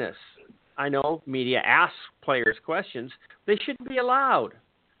doing this? I know media asks players questions. They shouldn't be allowed.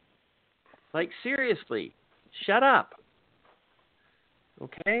 Like, seriously, shut up.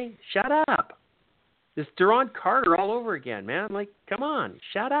 Okay, shut up. This Duron Carter all over again, man. Like, come on,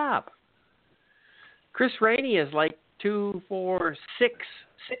 shut up. Chris Rainey is like 2, 4, 6,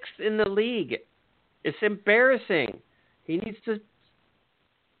 6th in the league. It's embarrassing. He needs to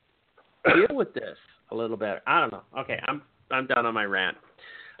deal with this a little bit. I don't know. Okay, I'm done on my rant.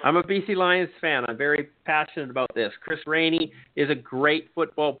 I'm a BC Lions fan. I'm very passionate about this. Chris Rainey is a great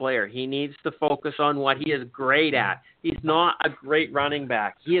football player. He needs to focus on what he is great at. He's not a great running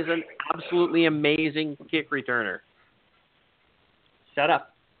back. He is an absolutely amazing kick returner. Shut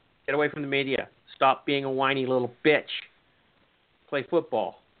up. Get away from the media. Stop being a whiny little bitch. Play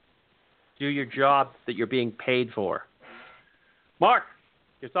football. Do your job that you're being paid for. Mark,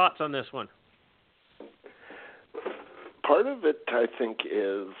 your thoughts on this one? Part of it, I think,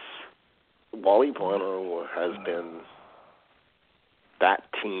 is Wally Bono has been that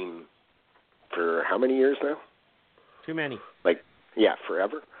team for how many years now? Too many.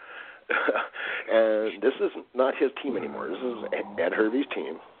 Forever. And this is not his team anymore. This is Ed Hervey's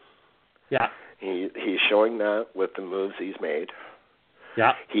team. Yeah. He's showing that with the moves he's made.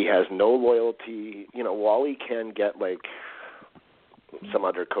 Yeah. He has no loyalty. You know, Wally can get some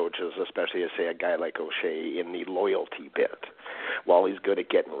other coaches, especially say a guy like O'Shea, in the loyalty bit. Wally's good at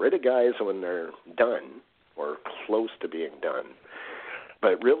getting rid of guys when they're done or close to being done.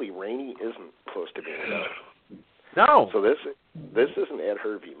 But really, Rainey isn't close to being done. No. So this is an Ed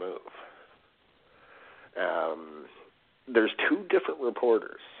Hervey move. There's 2 different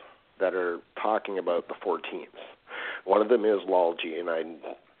reporters that are talking about the 4 teams. One of them is Lalji, and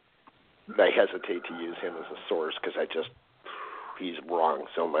I hesitate to use him as a source because he's wrong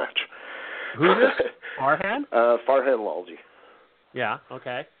so much. Who's this? Farhan? Farhan Lalji. Yeah,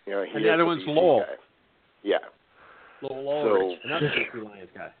 okay. You know, and the other one's Lowell. Guy. Yeah. Lowell Ulrich, another BC Lions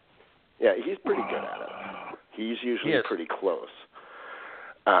guy. Yeah, he's pretty good at it. He's usually pretty close.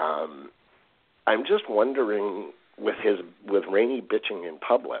 I'm just wondering with Rainey bitching in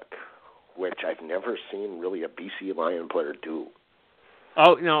public, which I've never seen really a BC Lion player do.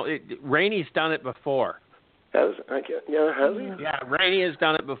 Oh, no, Rainey's done it before. Has he? Yeah, Rainey has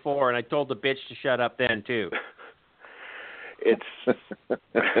done it before, and I told the bitch to shut up then, too.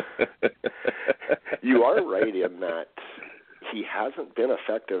 You are right in that he hasn't been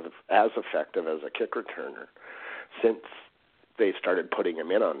effective as a kick returner since they started putting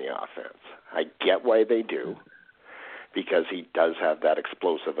him in on the offense. I get why they do, because he does have that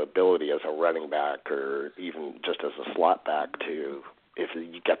explosive ability as a running back or even just as a slot back to if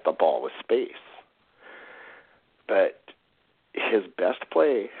you get the ball with space. But his best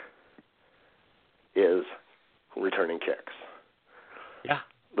play is returning kicks. Yeah.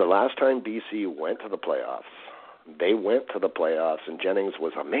 The last time BC went to the playoffs, and Jennings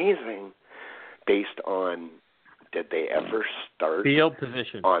was amazing based on, did they ever start field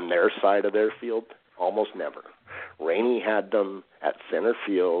position on their side of their field? Almost never. Rainey had them at center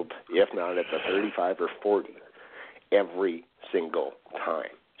field, if not at the 35 or 40, every single time.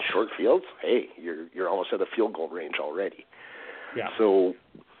 Short fields, hey, you're almost at a field goal range already. Yeah. So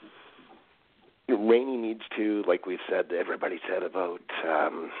Rainey needs to, like we've said, everybody said about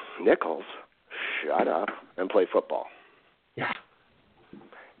Nichols, shut up and play football. Yeah.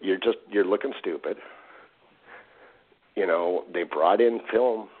 You're looking stupid. You know, they brought in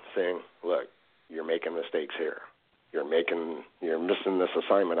film saying, look, you're making mistakes here. You're missing this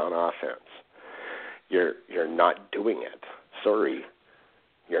assignment on offense. You're not doing it. Sorry,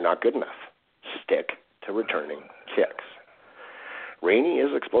 you're not good enough. Stick to returning kicks. Rainey is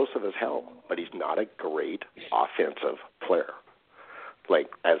explosive as hell, but he's not a great offensive player. Like,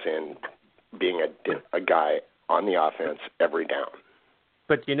 as in being a guy on the offense every down.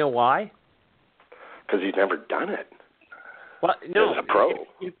 But you know why? Because he's never done it. Well, no. As a pro.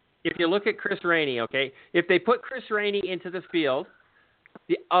 If you look at Chris Rainey, okay, if they put Chris Rainey into the field,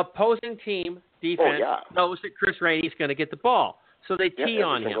 the opposing team defense knows that Chris Rainey's going to get the ball, so they tee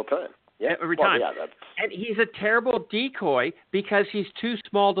on him. Time. Yeah, every time. Yeah, and he's a terrible decoy because he's too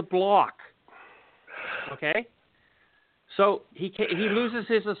small to block. Okay? So he loses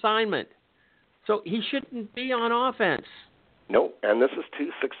his assignment. So he shouldn't be on offense. No, and this is two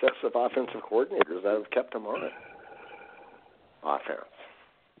successive offensive coordinators that have kept him on offense.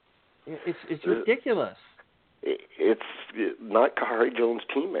 It's ridiculous. It's not Kahari Jones'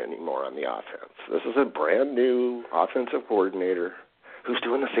 team anymore on the offense. This is a brand new offensive coordinator who's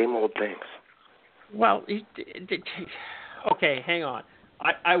doing the same old things. Well, okay, hang on.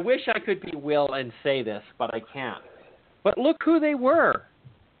 I wish I could be Will and say this, but I can't. But look who they were.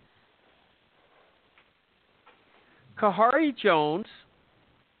 Kahari Jones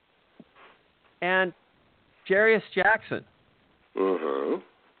and Jarius Jackson. Mm-hmm.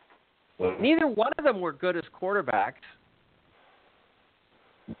 Neither one of them were good as quarterbacks.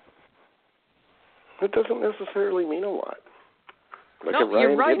 It doesn't necessarily mean a lot. No,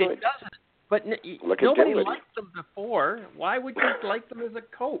 you're right, it doesn't. But nobody liked them before. Why would you like them as a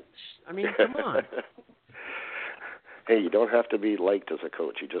coach? I mean, come on. Hey, you don't have to be liked as a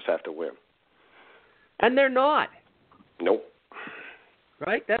coach. You just have to win. And they're not. Nope.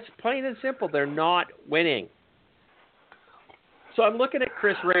 Right? That's plain and simple. They're not winning. So I'm looking at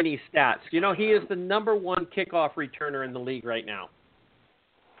Chris Rainey's stats. You know, he is the number one kickoff returner in the league right now.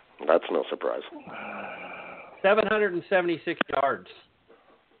 That's no surprise. 776 yards.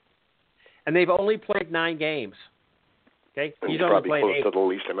 And they've only played 9 games. Okay? And he's probably only close played 8. to the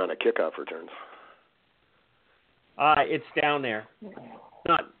least amount of kickoff returns. It's down there.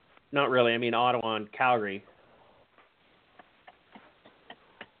 Not really. I mean, Ottawa and Calgary.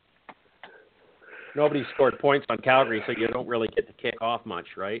 Nobody scored points on Calgary, so you don't really get to kick off much,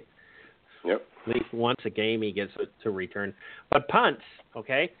 right? Yep. At least once a game he gets to return. But punts,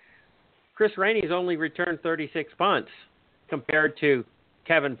 okay? Chris Rainey's only returned 36 punts compared to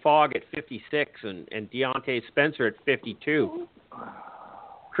Kevin Fogg at 56 and Deontay Spencer at 52.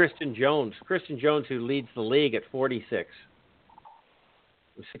 Christian Jones, who leads the league at 46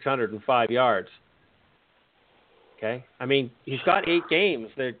 with 605 yards. Okay? I mean, he's got 8 games.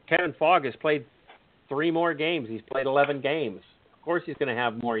 Kevin Fogg has played 3 more games. He's played 11 games. Of course he's going to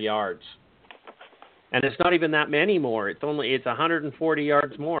have more yards. And it's not even that many more. It's 140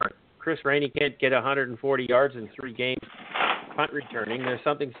 yards more. Chris Rainey can't get 140 yards in 3 games punt returning. There's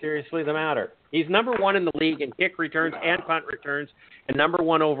something seriously the matter. He's number 1 in the league in kick returns and punt returns and number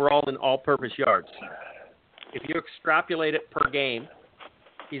 1 overall in all-purpose yards. If you extrapolate it per game,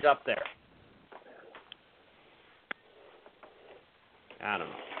 he's up there. I don't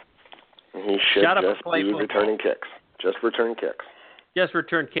know. He should Shut up just and play be football. returning kicks. Just return kicks. Just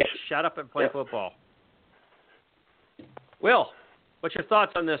return kicks. Shut up and play football. Will, what's your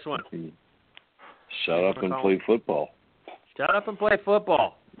thoughts on this one? Shut up and play football. Shut up and play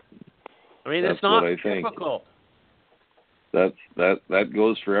football. I mean, That's it's not what I think. difficult. That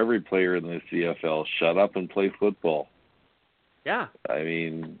goes for every player in the CFL. Shut up and play football. Yeah. I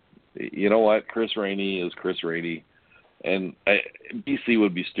mean, you know what? Chris Rainey is Chris Rainey. And BC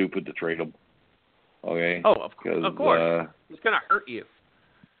would be stupid to trade him. Okay? Oh, of course. It's going to hurt you.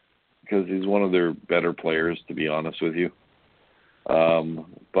 Because he's one of their better players, to be honest with you.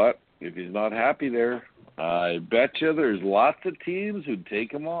 But if he's not happy there, I bet you there's lots of teams who'd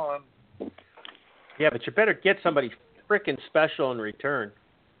take him on. Yeah, but you better get somebody freaking special in return.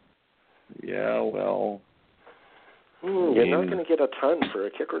 Yeah, well. You're not going to get a ton for a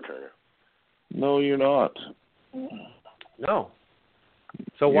kick returner. No, you're not. No.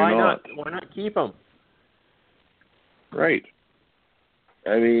 So why not? Why not keep him? Right.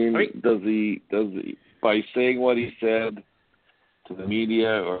 I mean, does he by saying what he said to the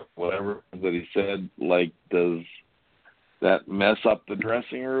media or whatever that he said, like, does that mess up the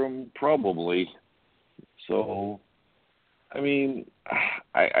dressing room? Probably. So, I mean,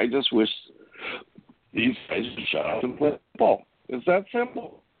 I just wish these guys would shut up and play football. It's that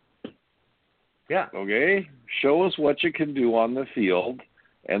simple. Yeah. Okay? Show us what you can do on the field,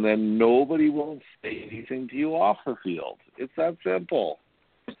 and then nobody will say anything to you off the field. It's that simple.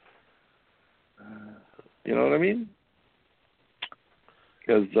 You know what I mean?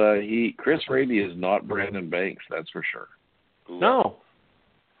 Because Chris Rainey is not Brandon Banks, that's for sure. No.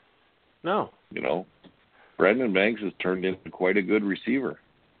 You know, Brandon Banks has turned into quite a good receiver,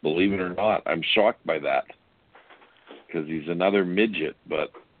 believe it or not. I'm shocked by that because he's another midget,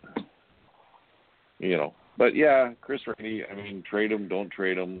 but, you know. But, yeah, Chris Rainey, I mean, trade him, don't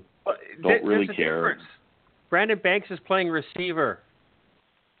trade him, don't really care. Difference. Brandon Banks is playing receiver.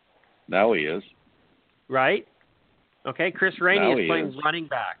 Now he is. Right? Okay, Chris Rainey is playing running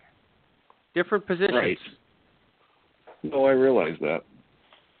back. Different positions. Right. No, I realize that.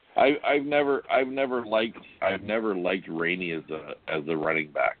 I've never liked Rainey as a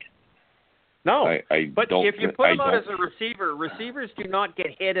running back. No, but don't, if you put him out as a receiver, receivers do not get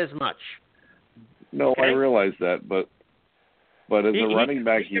hit as much. No, okay? I realize that, but as a running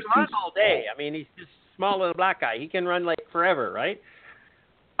back, he can run all day. I mean, he's just a small little black guy. He can run like forever, right?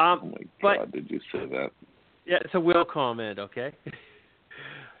 Oh my God! Did you say that? Yeah, it's a Will comment, okay?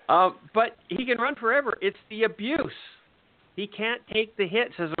 But he can run forever. It's the abuse. He can't take the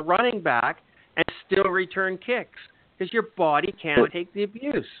hits as a running back and still return kicks because your body can't take the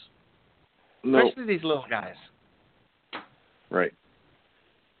abuse. No. Especially these little guys. Right.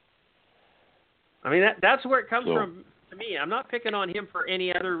 I mean, that's where it comes from to me. I'm not picking on him for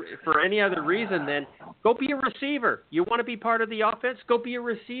any other reason than go be a receiver. You want to be part of the offense? Go be a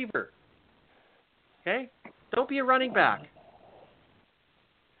receiver. Okay? Don't be a running back.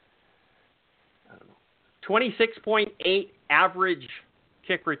 26.8 average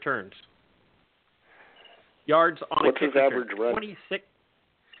kick returns. Yards on What's a kick his average run? 26.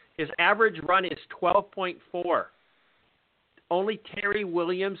 His average run is 12.4. Only Terry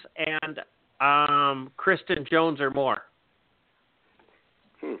Williams and Kristen Jones are more.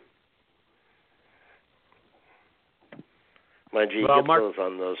 Mind you, he gets those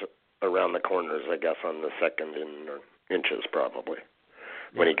on those around the corners, I guess, on the second in inches probably.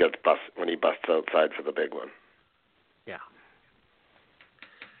 When he busts outside for the big one. Yeah.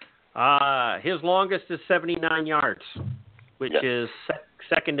 His longest is 79 yards, which is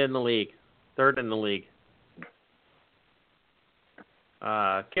second in the league, third in the league.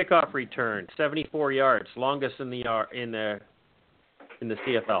 Kickoff return, 74 yards, longest in the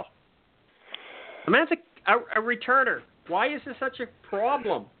CFL. The man's a returner. Why is this such a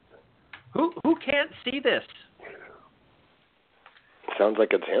problem? Who can't see this? Sounds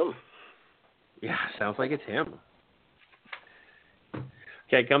like it's him. Yeah, sounds like it's him.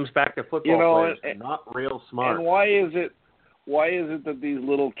 Okay, comes back to football players. Not real smart. And why is it that these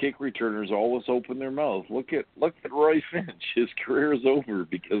little kick returners always open their mouth? Look at Roy Finch. His career is over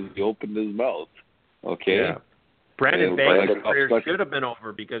because he opened his mouth. Okay. Yeah. Brandon Banks' career should have been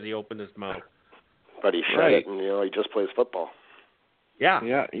over because he opened his mouth. But he shut it, and he just plays football. Yeah.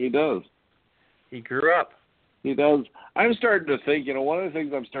 Yeah, he does. He grew up. He does. I'm starting to think, one of the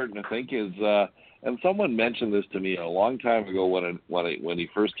things I'm starting to think is, and someone mentioned this to me a long time ago when he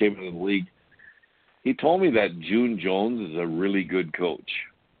first came into the league. He told me that June Jones is a really good coach.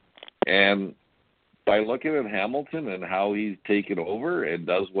 And by looking at Hamilton and how he's taken over and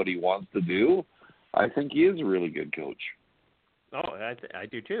does what he wants to do, I think he is a really good coach. Oh, I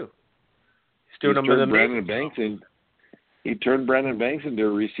do too. He turned Brandon Banks into a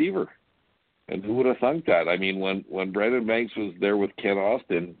receiver. And who would have thunk that? I mean, when Brandon Banks was there with Kent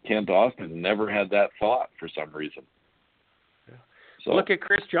Austin never had that thought for some reason. Yeah. So look at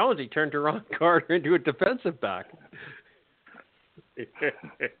Chris Jones. He turned Ron Carter into a defensive back.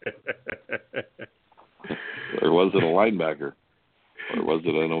 Or was it a linebacker? Or was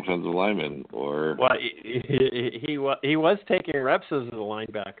it an offensive lineman? Or he was taking reps as a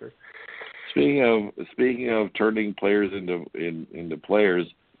linebacker. Speaking of turning players into players,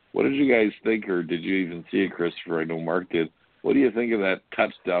 what did you guys think, or did you even see it, Christopher? I know Mark did. What do you think of that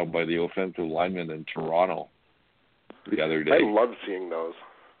touchdown by the offensive lineman in Toronto the other day? I love seeing those.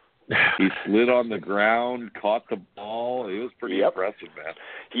 He slid on the ground, caught the ball. It was pretty impressive, man.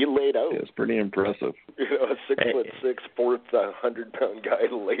 He laid out. It was pretty impressive. A 6'6", 400-pound guy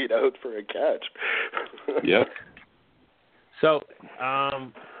laid out for a catch. Yep. So,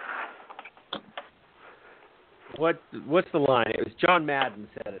 what's the line? It was John Madden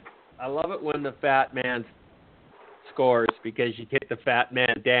said it. I love it when the fat man scores because you get the fat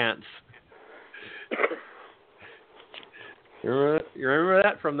man dance. You remember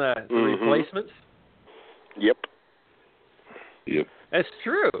that from the Replacements? Yep. That's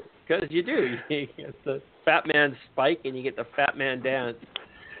true, because you do. You get the fat man spike and you get the fat man dance.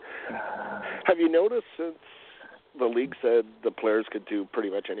 Have you noticed since the league said the players could do pretty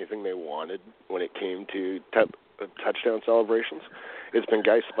much anything they wanted when it came to touchdown celebrations? It's been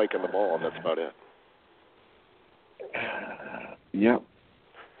guys spiking the ball, and that's about it. Yep.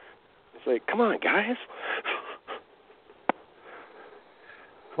 It's like, come on, guys.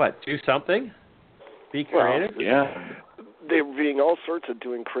 What, do something? Be creative? Well, yeah. They were being all sorts of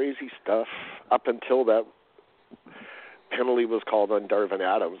doing crazy stuff up until that penalty was called on Darvin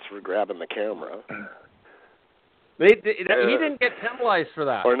Adams for grabbing the camera. He didn't get penalized for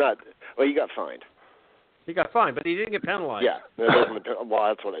that. Or not. Well, he got fined. He got fined, but he didn't get penalized. Yeah. Well,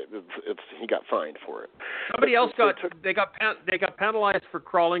 that's what he got fined for it. Somebody else got penalized for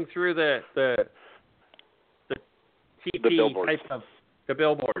crawling through the TP billboards. type of the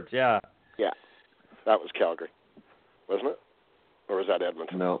billboards. Yeah. Yeah. That was Calgary, wasn't it? Or was that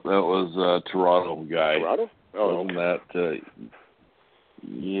Edmonton? No, that was Toronto guy. Toronto? Oh, wasn't that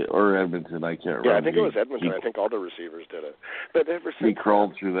or Edmonton? I can't remember. Yeah, I think it was Edmonton. I think all the receivers did it. But ever since he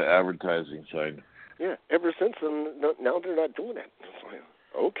crawled through the advertising sign. Yeah, ever since then, now they're not doing it. It's like,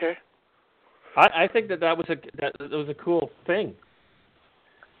 okay. I think that was a cool thing.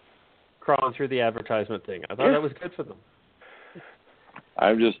 Crawling through the advertisement thing. I thought that was good for them.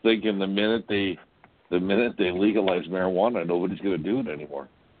 I'm just thinking the minute they legalize marijuana, nobody's going to do it anymore.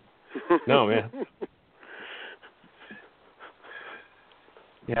 No, man.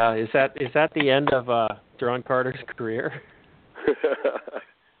 Yeah, is that the end of Duron Carter's career?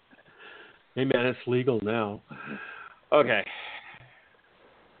 Hey, man, it's legal now. Okay.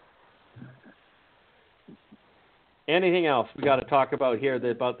 Anything else we got to talk about here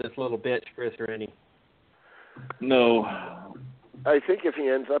about this little bitch, Chris, or any? No. I think if he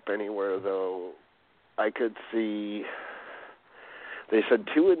ends up anywhere, though, I could see. They said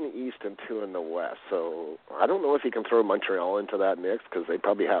 2 in the East and 2 in the West, so I don't know if he can throw Montreal into that mix because they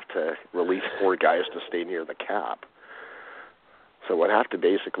probably have to release 4 guys to stay near the cap. So it would have to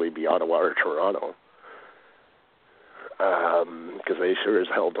basically be Ottawa or Toronto because they sure as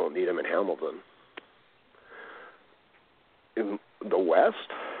hell don't need him in Hamilton. In the West,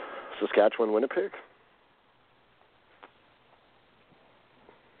 Saskatchewan, Winnipeg.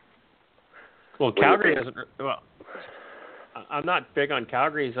 Well, Calgary doesn't. Well, I'm not big on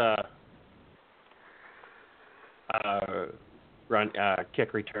Calgary's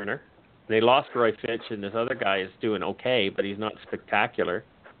kick returner. They lost Roy Finch, and this other guy is doing okay, but he's not spectacular.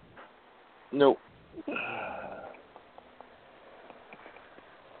 Nope.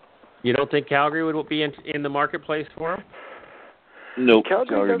 You don't think Calgary would be in the marketplace for him? No,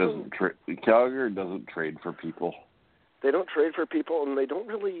 Calgary doesn't trade for people. They don't trade for people, and they don't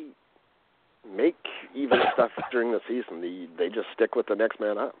really make even stuff during the season. They just stick with the next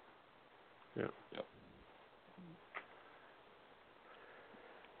man up. Yeah. Yep.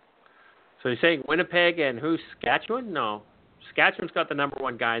 So you're saying Winnipeg and who's Saskatchewan? No. Saskatchewan's got the number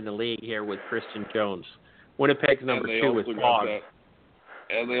 1 guy in the league here with Christian Jones. Winnipeg's number 2 with Fogg.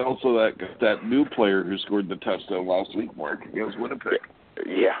 And they also got that new player who scored the touchdown last week, Mark, against Winnipeg.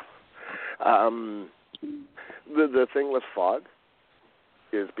 Yeah. The thing with Fogg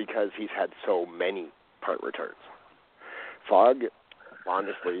is because he's had so many punt returns. Fogg,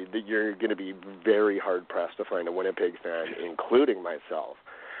 honestly, you're going to be very hard-pressed to find a Winnipeg fan, including myself,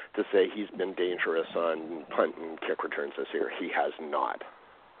 to say he's been dangerous on punt and kick returns this year. He has not.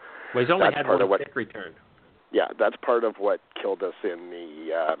 Well, he's only had one kick return. Yeah, that's part of what killed us in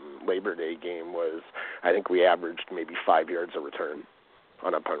the Labor Day game was I think we averaged maybe 5 yards a return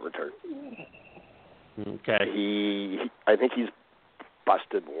on a punt return. Okay. I think he's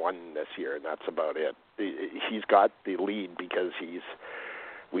busted 1 this year, and that's about it. He's got the lead because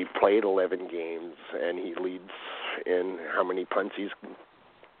we've played 11 games, and he leads in how many punts he's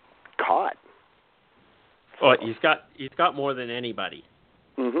caught. Oh, he's got more than anybody.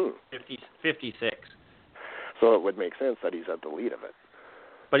 Mm-hmm. 56. So it would make sense that he's at the lead of it.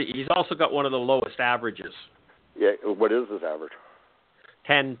 But he's also got one of the lowest averages Yeah, what is his average?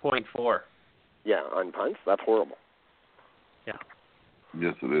 10.4. Yeah, on punts, that's horrible. Yeah.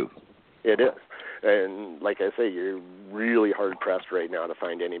 Yes, it is. It is. And like I say, you're really hard-pressed right now to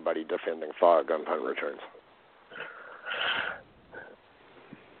find anybody defending Fogg on punt returns.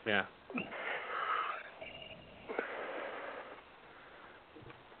 Yeah.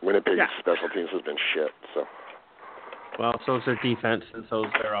 Winnipeg's special teams has been shit, so. Well, so's their defense, and so's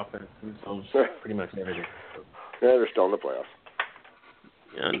their offense, and so's pretty much everything. Yeah, they're still in the playoffs.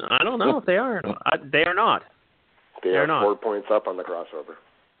 And I don't know if they are. They are not. They are 4 points up on the crossover.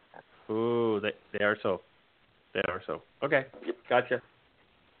 Ooh, they are so. They are so. Okay, gotcha.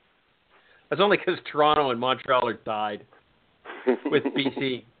 That's only because Toronto and Montreal are tied with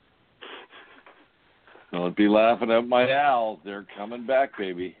BC. Don't be laughing at my Owls. They're coming back,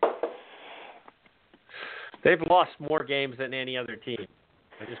 baby. They've lost more games than any other team.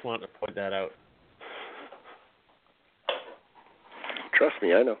 I just wanted to point that out. Trust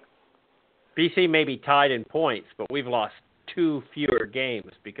me, I know. BC may be tied in points, but we've lost 2 fewer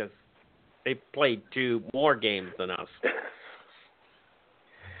games because they played 2 more games than us.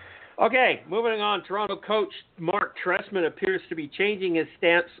 Okay, moving on. Toronto coach Mark Trestman appears to be changing his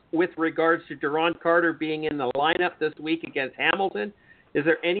stance with regards to Duron Carter being in the lineup this week against Hamilton. Is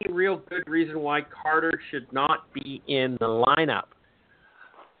there any real good reason why Carter should not be in the lineup?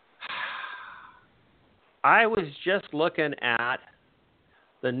 I was just looking at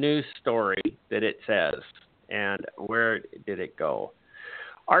the news story that it says, and where did it go?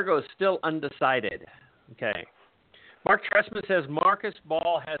 Argo's still undecided. Okay. Mark Trestman says Marcus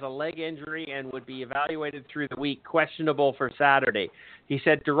Ball has a leg injury and would be evaluated through the week, questionable for Saturday. He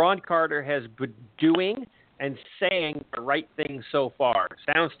said Duron Carter has been doing and saying the right thing so far.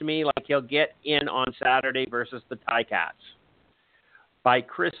 Sounds to me like he'll get in on Saturday versus the Ticats. By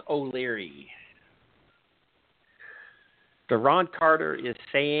Chris O'Leary. Duron Carter is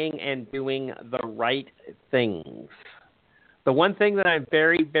saying and doing the right things. The one thing that I'm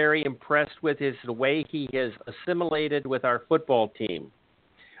very, very impressed with is the way he has assimilated with our football team.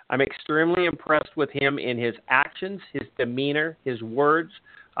 I'm extremely impressed with him in his actions, his demeanor, his words.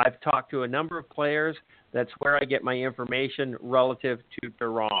 I've talked to a number of players. That's where I get my information relative to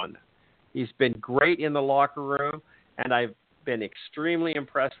Duron. He's been great in the locker room, and I've been extremely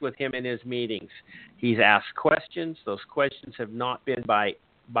impressed with him in his meetings. He's asked questions. Those questions have not been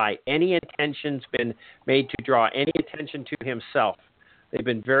by any intentions been made to draw any attention to himself. They've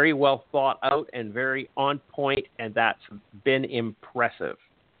been very well thought out and very on point, and that's been impressive.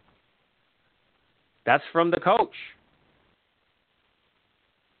 That's from the coach.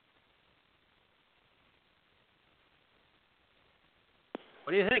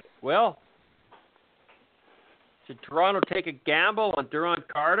 What do you think? Well, should Toronto take a gamble on Duron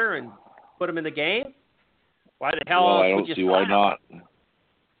Carter and put him in the game? Why the hell else would you see why not.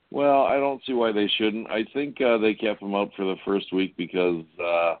 Well, I don't see why they shouldn't. I think they kept him out for the first week because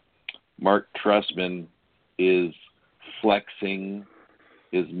Mark Trestman is flexing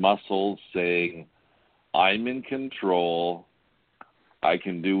his muscles, saying, I'm in control. I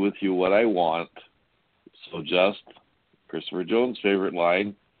can do with you what I want. So just, Christopher Jones' favorite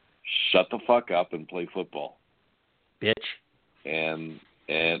line, shut the fuck up and play football. Bitch. And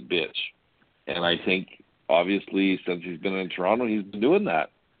bitch. And I think, obviously, since he's been in Toronto, he's been doing that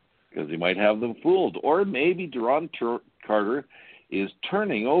because he might have them fooled. Or maybe Duron Carter is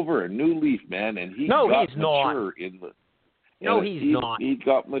turning over a new leaf, man, and he got mature in the... He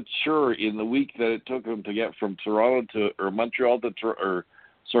got mature in the week that it took him to get from Toronto to Montreal to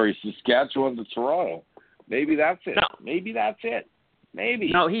Saskatchewan to Toronto. Maybe that's it. No. Maybe that's it.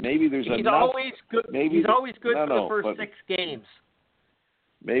 Maybe. No, maybe there's he's enough. Always good. Maybe he's always good for the first 6 games.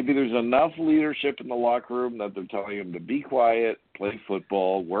 Maybe there's enough leadership in the locker room that they're telling him to be quiet, play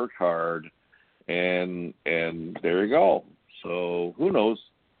football, work hard, and there you go. So who knows?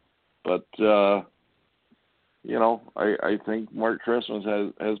 But I think Mark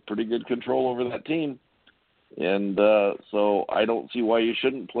Trestman has pretty good control over that team, and so I don't see why you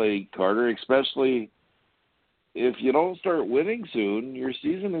shouldn't play Carter, especially if you don't start winning soon. Your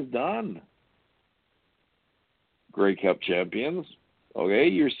season is done. Grey Cup champions. Okay,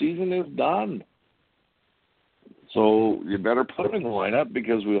 your season is done. So you better put him in the lineup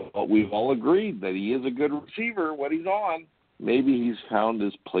because we've all agreed that he is a good receiver when he's on. Maybe he's found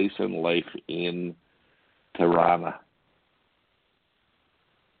his place in life in Tirana.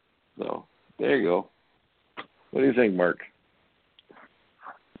 So there you go. What do you think, Mark?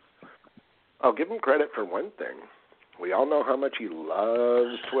 I'll give him credit for one thing. We all know how much he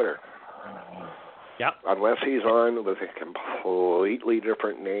loves Twitter. Yep. Unless he's on with a completely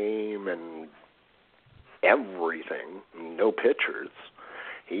different name and everything, no pictures,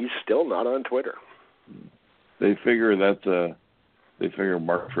 he's still not on Twitter. They figure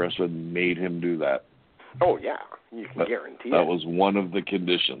Mark Trestman made him do that. Oh, yeah. You can guarantee it. That was one of the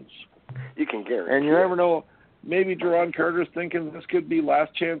conditions. You can guarantee And you never know, maybe Jerron Carter's thinking this could be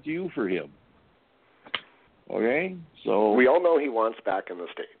last chance U for him. Okay? So we all know he wants back in the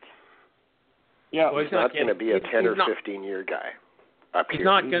States. Yeah, well, he's not going to be a 10 or 15-year guy up here. He's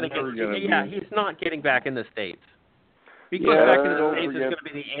not going to he's not getting back in the States. If he goes back in the States, it's going to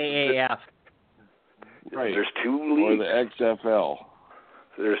be the AAF. Right. There's 2 leagues. Or the XFL.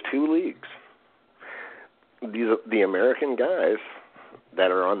 There's 2 leagues. The American guys that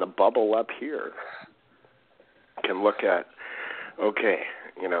are on the bubble up here can look at, okay,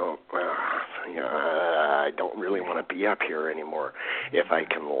 I don't really want to be up here anymore. If I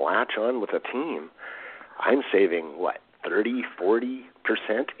can latch on with a team, I'm saving, 30, 40%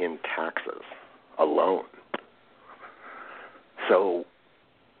 in taxes alone. So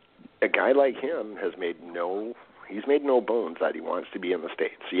a guy like him has made no bones that he wants to be in the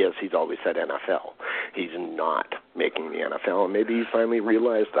States. Yes, he's always said NFL. He's not making the NFL, and maybe he's finally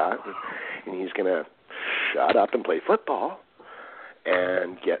realized that, and he's going to shut up and play football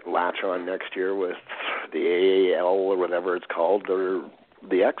and latch on next year with the AAL or whatever it's called, or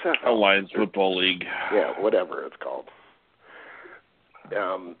the XFL. Alliance Football League. Yeah, whatever it's called.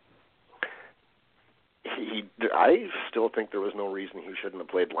 I still think there was no reason he shouldn't have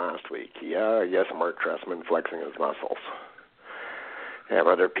played last week. Yeah, I guess Mark Trestman flexing his muscles. And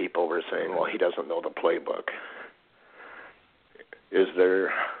other people were saying, well, he doesn't know the playbook.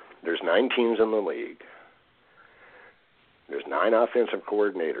 There's 9 teams in the league. There's 9 offensive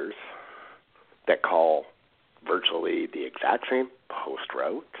coordinators that call virtually the exact same post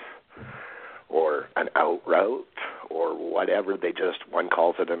route or an out route or whatever. One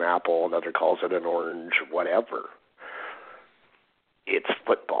calls it an apple, another calls it an orange, whatever. It's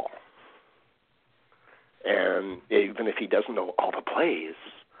football. And even if he doesn't know all the plays,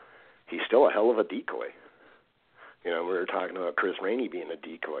 he's still a hell of a decoy. We were talking about Chris Rainey being a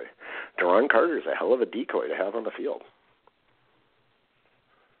decoy. Jerron Carter's a hell of a decoy to have on the field.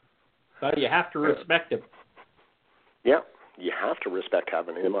 But you have to respect him. Yeah, you have to respect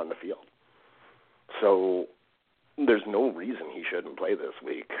having him on the field. So there's no reason he shouldn't play this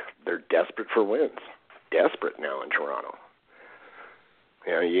week. They're desperate for wins. Desperate now in Toronto.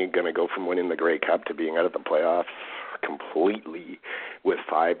 You're going to go from winning the Grey Cup to being out of the playoffs completely with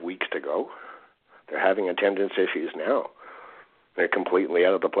 5 weeks to go. They're having attendance issues now. They're completely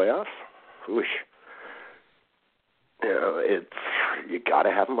out of the playoffs. Whoosh. You got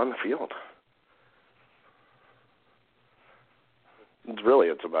to have them on the field.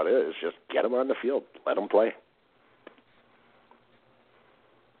 It's about it. It's just get them on the field. Let them play.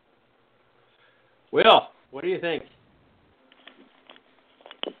 Will, what do you think?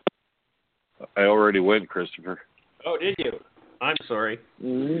 I already went, Christopher. Oh, did you? I'm sorry.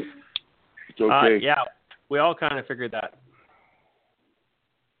 Mm-hmm. It's okay. Yeah, we all kind of figured that.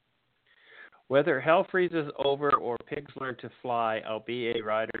 Whether hell freezes over or pigs learn to fly, I'll be a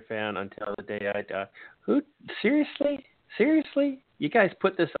Rider fan until the day I die. Who? Seriously? Seriously? You guys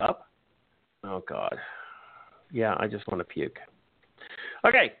put this up? Oh, God. Yeah, I just want to puke.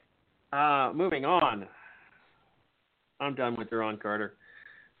 Okay, moving on. I'm done with Jerron Carter.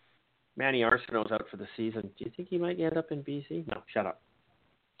 Manny Arsenault's out for the season. Do you think he might end up in BC? No, shut up.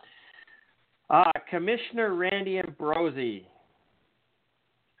 Commissioner Randy Ambrosie.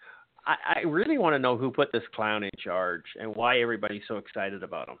 I really want to know who put this clown in charge and why everybody's so excited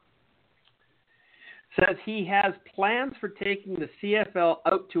about him. Says he has plans for taking the CFL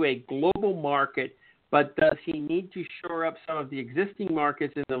out to a global market, but does he need to shore up some of the existing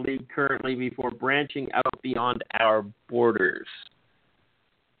markets in the league currently before branching out beyond our borders?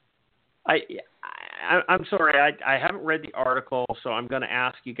 I'm sorry, I haven't read the article, so I'm going to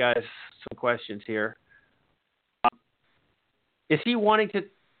ask you guys some questions here. Is he wanting to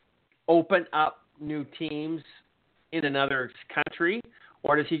open up new teams in another country,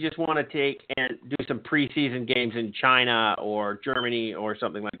 or does he just want to take and do some preseason games in China or Germany or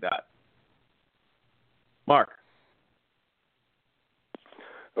something like that? Mark?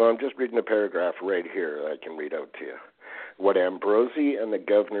 Well, I'm just reading a paragraph right here that I can read out to you. What Ambrosie and the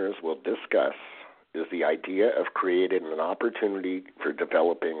governors will discuss is the idea of creating an opportunity for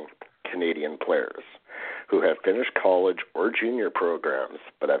developing Canadian players who have finished college or junior programs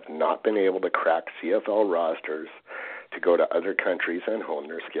but have not been able to crack CFL rosters to go to other countries and hone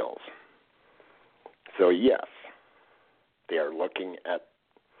their skills. So, yes, they are looking at,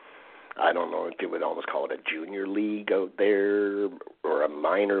 I don't know if you would almost call it a junior league out there or a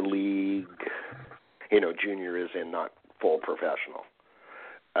minor league. junior is in, not full professional.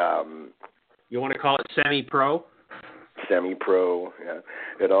 You want to call it semi-pro? Semi-pro, yeah.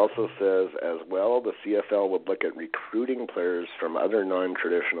 It also says, as well, the CFL would look at recruiting players from other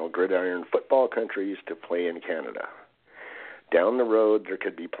non-traditional gridiron football countries to play in Canada. Down the road, there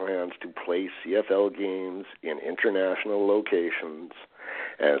could be plans to play CFL games in international locations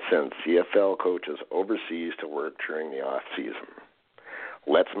and send CFL coaches overseas to work during the off-season.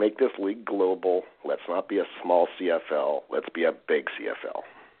 Let's make this league global. Let's not be a small CFL. Let's be a big CFL.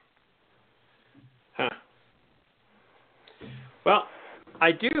 Huh. Well,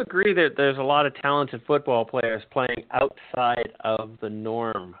 I do agree that there's a lot of talented football players playing outside of the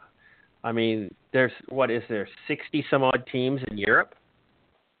norm. I mean, there's 60 some odd teams in Europe?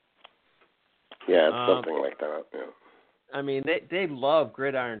 Yeah, it's something like that. Yeah. I mean, they love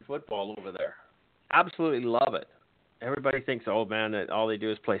gridiron football over there. Absolutely love it. Everybody thinks, oh man, that all they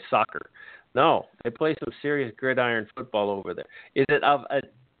do is play soccer. No, they play some serious gridiron football over there. Is it of a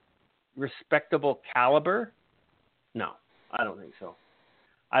respectable caliber? No, I don't think so.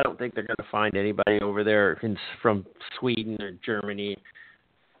 I don't think they're going to find anybody over there from Sweden or Germany,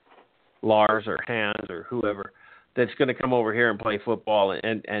 Lars or Hans or whoever, that's going to come over here and play football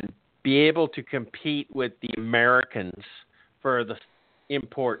and be able to compete with the Americans for the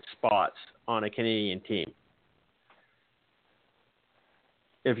import spots on a Canadian team.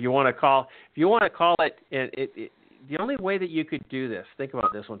 If you want to call it, the only way that you could do this, think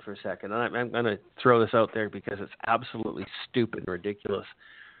about this one for a second. I'm going to throw this out there because it's absolutely stupid and ridiculous.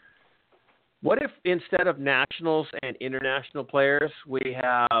 What if instead of nationals and international players, we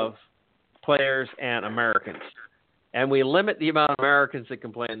have players and Americans, and we limit the amount of Americans that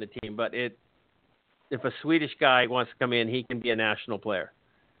can play on the team? But if a Swedish guy wants to come in, he can be a national player.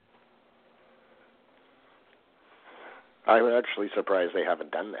 I'm actually surprised they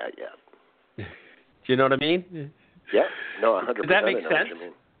haven't done that yet. Do you know what I mean? Yeah, no, 100%. Does that make sense? What you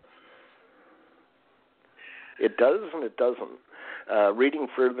mean. It does and it doesn't. Reading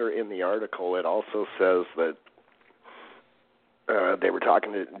further in the article, it also says that they were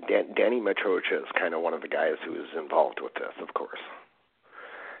talking to Danny Machocha is kind of one of the guys who is involved with this, of course.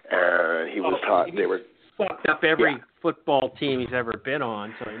 And he was taught they were fucked up every football team he's ever been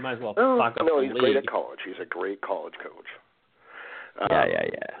on, so he might as well fuck up the league. No, he's great at college. He's a great college coach. Yeah.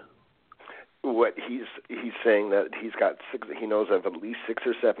 What he's saying that he knows of at least 6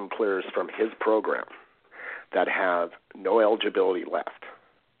 or 7 players from his program that have no eligibility left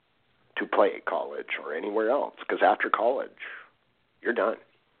to play at college or anywhere else, because after college, you're done.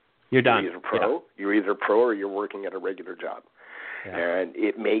 You're You're either pro or you're working at a regular job. Yeah. And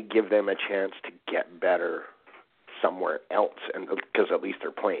it may give them a chance to get better somewhere else, and because at least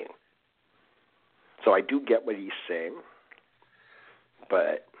they're playing. So I do get what he's saying,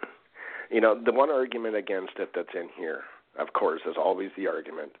 but the one argument against it that's in here, of course, is always the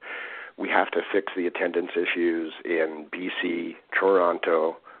argument: we have to fix the attendance issues in BC,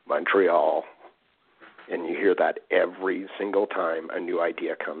 Toronto, Montreal, and you hear that every single time a new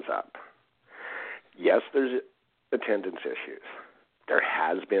idea comes up. Yes, there's attendance issues. There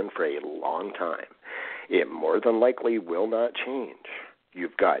has been for a long time. It more than likely will not change.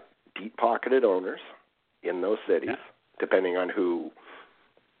 You've got deep-pocketed owners in those cities, depending on who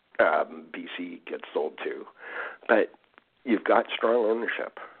BC gets sold to. But you've got strong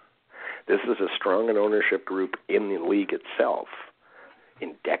ownership. This is as strong an ownership group in the league itself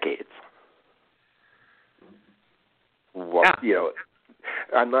in decades.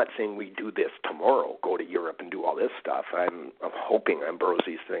 I'm not saying we do this tomorrow, go to Europe and do all this stuff. I'm hoping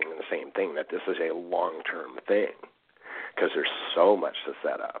Ambrosie's saying the same thing, that this is a long-term thing, because there's so much to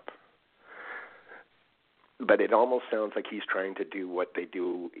set up. But it almost sounds like he's trying to do what they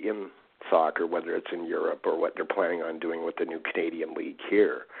do in soccer, whether it's in Europe or what they're planning on doing with the new Canadian League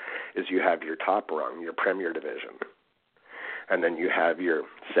here, is you have your top rung, your Premier Division, and then you have your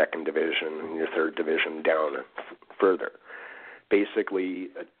second division and your third division down further. Basically,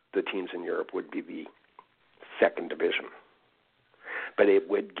 the teams in Europe would be the second division. But it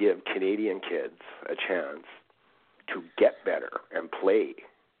would give Canadian kids a chance to get better and play,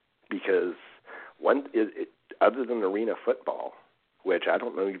 because other than arena football, which I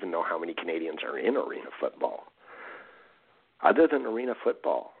don't even know how many Canadians are in arena football, other than arena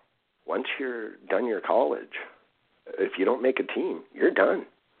football, once you're done your college, if you don't make a team, you're done.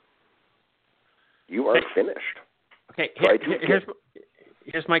 You are finished. Okay,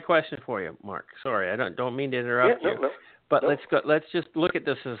 here's my question for you, Mark. Sorry, I don't mean to interrupt you. But let's just look at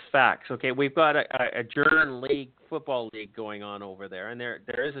this as facts. Okay, we've got a German football league going on over there, and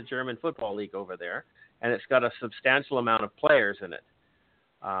there is a German football league over there, and it's got a substantial amount of players in it.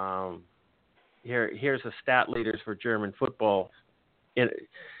 here's the stat leaders for German football.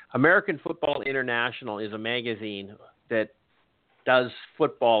 American Football International is a magazine that does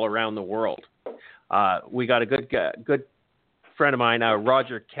football around the world. We got a good friend of mine,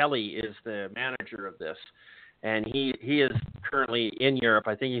 Roger Kelly, is the manager of this, and he is currently in Europe.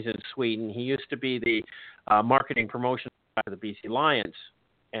 I think he's in Sweden. He used to be the marketing promotion of the BC Lions,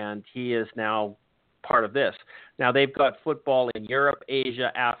 and he is now part of this. Now they've got football in Europe,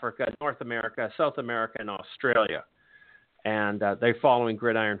 Asia, Africa, North America, South America, and Australia. And they're following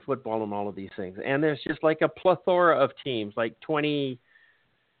gridiron football and all of these things. And there's just like a plethora of teams, like 20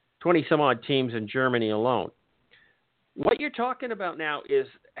 some odd teams in Germany alone. What you're talking about now is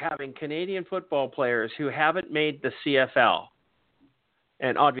having Canadian football players who haven't made the CFL,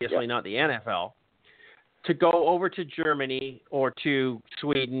 and obviously not the NFL, to go over to Germany or to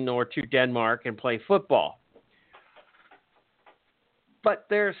Sweden or to Denmark and play football. But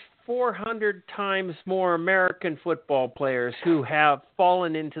there's 400 times more American football players who have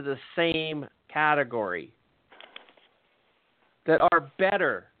fallen into the same category that are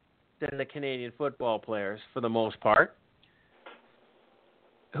better than the Canadian football players for the most part,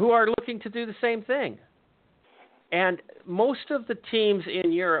 who are looking to do the same thing. And most of the teams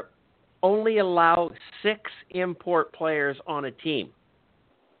in Europe only allow 6 import players on a team.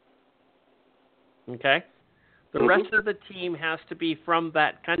 Okay? The rest of the team has to be from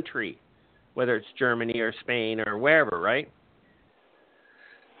that country, whether it's Germany or Spain or wherever, right?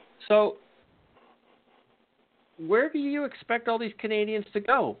 So where do you expect all these Canadians to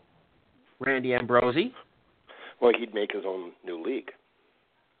go, Randy Ambrosi? Well, he'd make his own new league.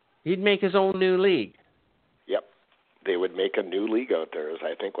 He'd make his own new league. Yep. They would make a new league out there is,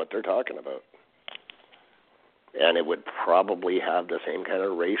 I think, what they're talking about. And it would probably have the same kind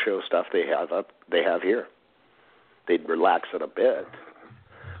of ratio stuff they have here. They'd relax it a bit,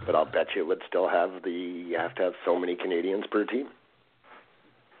 but I'll bet you it would still have you have to have so many Canadians per team.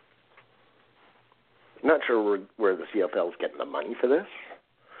 I'm not sure where the CFL is getting the money for this,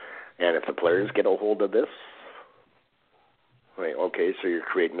 and if the players get a hold of this, like, okay, so you're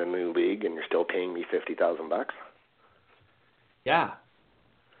creating a new league and you're still paying me $50,000. Yeah.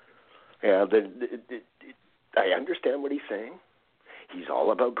 Yeah, I understand what he's saying. He's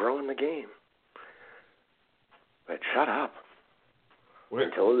all about growing the game. But shut up.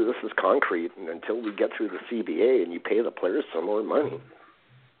 Until this is concrete and until we get through the CBA and you pay the players some more money,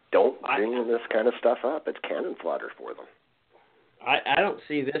 don't bring this kind of stuff up. It's cannon fodder for them. I don't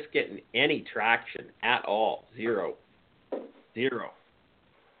see this getting any traction at all. Zero.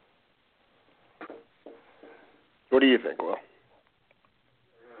 What do you think, Will?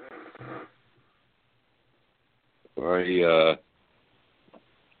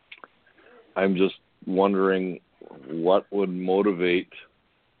 I'm just wondering what would motivate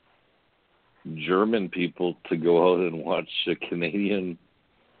German people to go out and watch a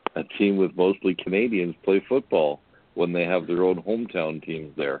team with mostly Canadians play football when they have their own hometown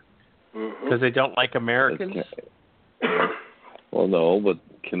teams there. Because they don't like Americans? Well, no, but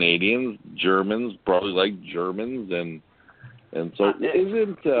Canadians, Germans probably like Germans, and so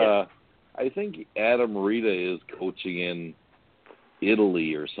I think Adam Rita is coaching in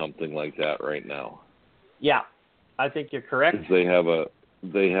Italy or something like that right now. Yeah, I think you're correct. They have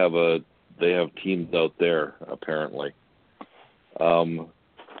teams out there apparently. I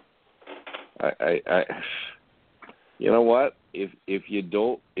you know what? If you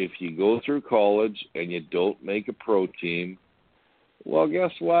go through college and you don't make a pro team, well,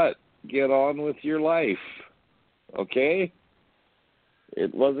 guess what? Get on with your life. Okay?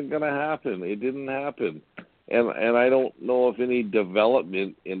 It wasn't going to happen. It didn't happen. And I don't know if any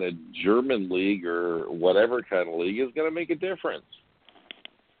development in a German league or whatever kind of league is going to make a difference.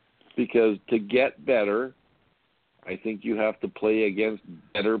 Because to get better, I think you have to play against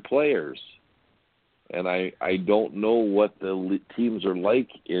better players. And I don't know what the teams are like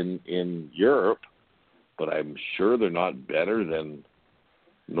in Europe, but I'm sure they're not better than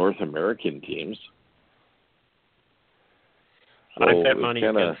North American teams. So I bet money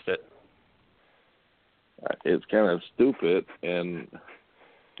against it. It's kind of stupid. And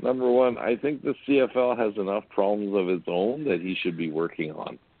number one, I think the CFL has enough problems of its own that he should be working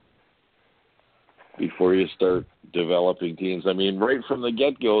on before you start developing teams. I mean, right from the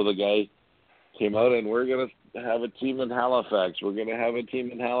get-go, the guy came out and we're going to have a team in Halifax. We're going to have a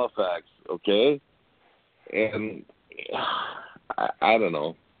team in Halifax, okay? And I don't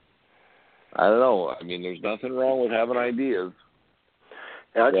know. I mean, there's nothing wrong with having ideas.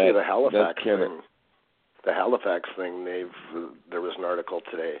 Actually, the Halifax thing, there was an article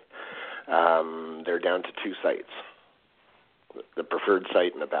today. They're down to 2 sites, the preferred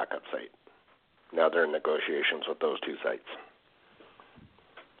site and the backup site. Now they're in negotiations with those two sites.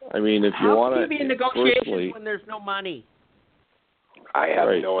 I mean, if you How want to, can you be in negotiations personally, when there's no money? I have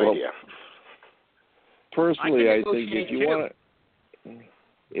no idea. Personally, I think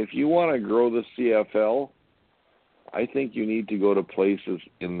if you want to grow the CFL, I think you need to go to places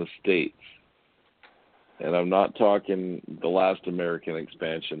in the States. And I'm not talking the last American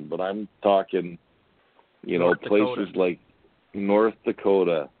expansion, but I'm talking, places like North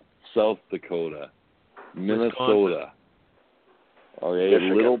Dakota, South Dakota, Minnesota. Okay,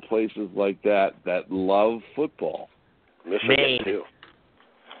 Michigan. Little places like that love football. Michigan, Maine. too.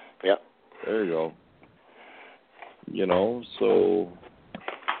 Yeah. There you go. So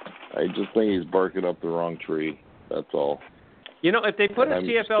I just think he's barking up the wrong tree. That's all. If they put a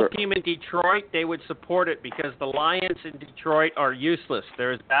CFL team in Detroit, they would support it because the Lions in Detroit are useless.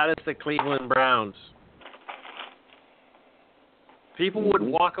 They're as bad as the Cleveland Browns. People would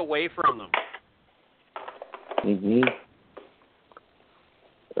walk away from them. Mm-hmm.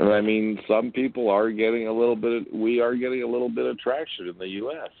 And I mean, some people are getting we are getting a little bit of traction in the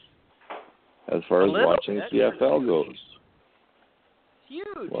U.S. as far as watching CFL goes.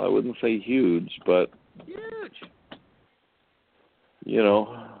 Huge. Well, I wouldn't say huge, but huge.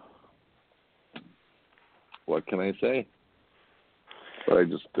 What can I say? But I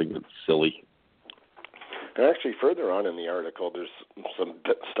just think it's silly. And actually, further on in the article, there's some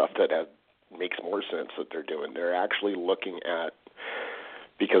stuff that makes more sense that they're doing. They're actually looking at,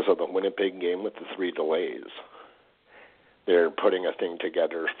 because of the Winnipeg game with the 3 delays, they're putting a thing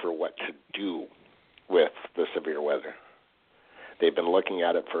together for what to do with the severe weather. They've been looking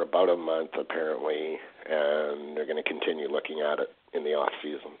at it for about a month, apparently, and they're going to continue looking at it in the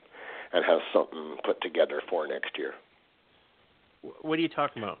off-season and have something put together for next year. What are you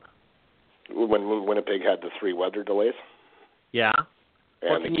talking about? When Winnipeg had the 3 weather delays? Yeah.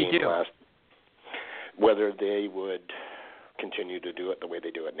 And what can you do? Whether they would continue to do it the way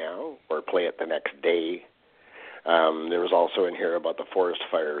they do it now or play it the next day. There was also in here about the forest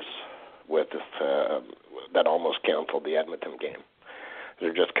fires with that almost canceled the Edmonton game.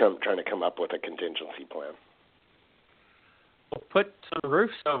 They're just trying to come up with a contingency plan. Well, put some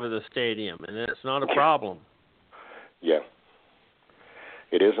roofs over the stadium, and it's not a problem. Yeah.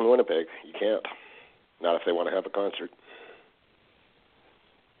 It is in Winnipeg. You can't. Not if they want to have a concert.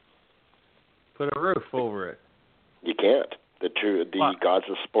 Put a roof over it. You can't. The gods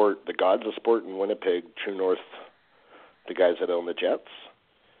of sport in Winnipeg, True North, the guys that own the Jets,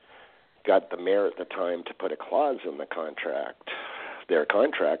 got the mayor at the time to put a clause in their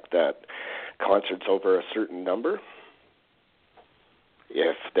contract, that concerts over a certain number,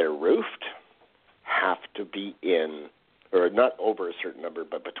 if they're roofed, have to be in, or not over a certain number,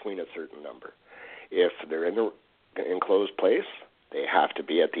 but between a certain number. If they're in the enclosed place, they have to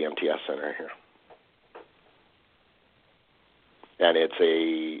be at the MTS Center here. And it's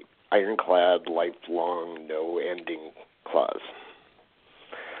a ironclad, lifelong, no-ending clause.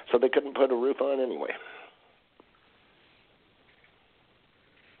 So they couldn't put a roof on anyway.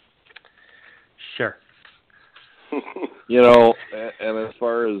 Sure. And as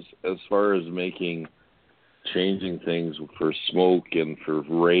far as changing things for smoke and for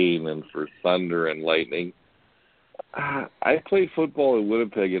rain and for thunder and lightning, I play football in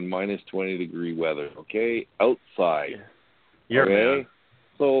Winnipeg in minus 20-degree weather. Okay, outside. You're okay,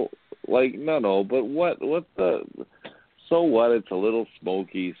 so no, but what the? So what? It's a little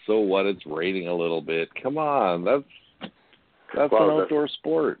smoky. So what? It's raining a little bit. Come on, that's an outdoor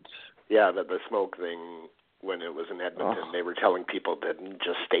sport. Yeah, the smoke thing. When it was in Edmonton, they were telling people to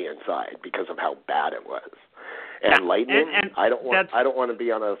just stay inside because of how bad it was. And lightning, and I don't want to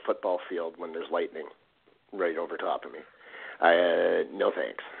be on a football field when there's lightning right over top of me. No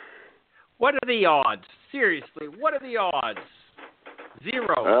thanks. What are the odds? Seriously, what are the odds?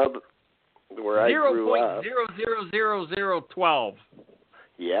 0. Where I grew up, 0.000012.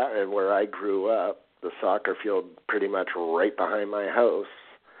 Yeah, and where I grew up, the soccer field pretty much right behind my house.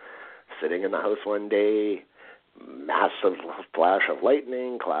 Sitting in the house one day, massive flash of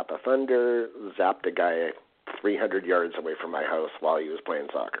lightning, clap of thunder, zapped a guy 300 yards away from my house while he was playing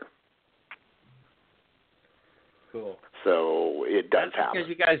soccer. Cool. So it does happen. Because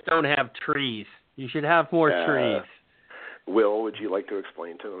you guys don't have trees. You should have more trees. Will, would you like to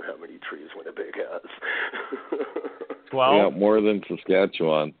explain to them how many trees Winnipeg has? 12? Yeah, more than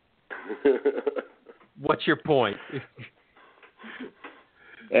Saskatchewan. What's your point?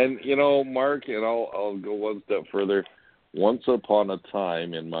 And, Mark, and I'll go one step further. Once upon a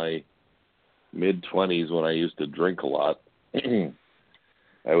time in my mid-20s when I used to drink a lot, I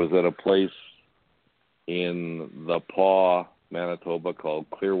was at a place in the Paw, Manitoba called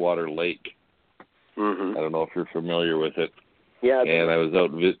Clearwater Lake. Mm-hmm. I don't know if you're familiar with it. Yeah. And I was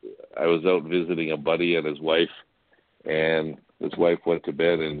out visiting a buddy and his wife, and his wife went to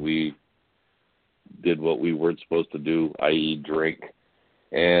bed, and we did what we weren't supposed to do, i.e. drink.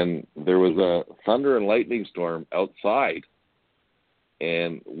 And there was a thunder and lightning storm outside,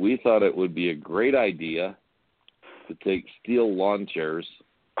 and we thought it would be a great idea to take steel lawn chairs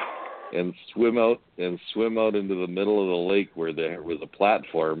and swim out into the middle of the lake where there was a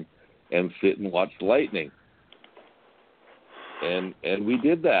platform and sit and watch the lightning. And we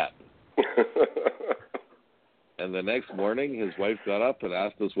did that. And the next morning, his wife got up and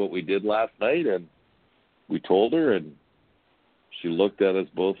asked us what we did last night, and we told her, and she looked at us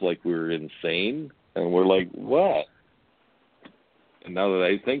both like we were insane, and we're like, what? And now that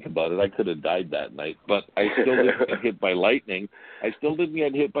I think about it, I could have died that night, but I still didn't get hit by lightning. And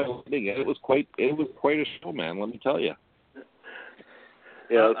it was quite a show, man, let me tell you.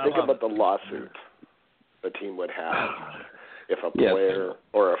 Yeah, think about the lawsuit a team would have if a player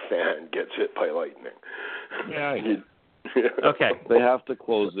or a fan gets hit by lightning. Yeah. Okay. They have to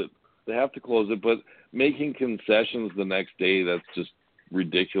close it. But making concessions the next day, that's just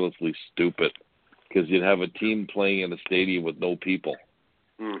ridiculously stupid, because you'd have a team playing in a stadium with no people.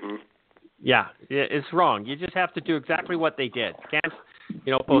 Mm-hmm. Yeah, it's wrong. You just have to do exactly what they did. Can't,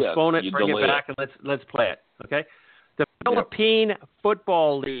 postpone it, bring it back, and let's play it. Okay. The Philippine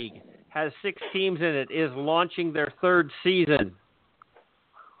Football League has 6 teams in it. Is launching their 3rd season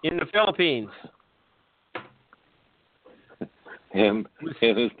in the Philippines. And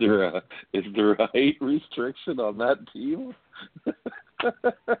is there a height restriction on that team?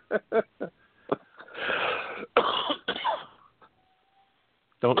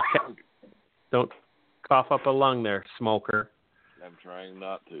 Don't cough up a lung there, smoker. I'm trying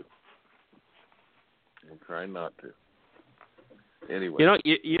not to. Anyway.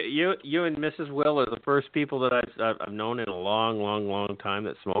 You and Mrs. Will are the first people that I've known in a long, long, long time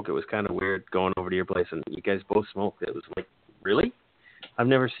that smoke. It was kind of weird going over to your place, and you guys both smoked. It was like, really? I've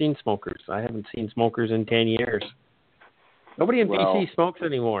never seen smokers. I haven't seen smokers in 10 years. Nobody in BC smokes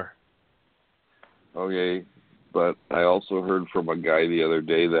anymore. Okay, but I also heard from a guy the other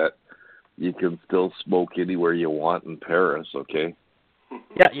day that you can still smoke anywhere you want in Paris, okay?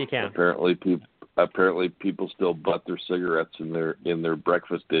 Yeah, you can. Apparently people still butt their cigarettes in their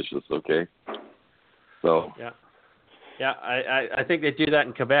breakfast dishes, okay? So Yeah, I think they do that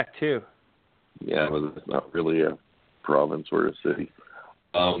in Quebec too. Yeah, but it's not really a province or a city.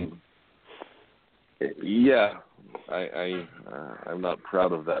 I'm not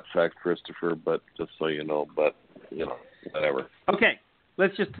proud of that fact, Christopher, but just so you know, whatever. Okay,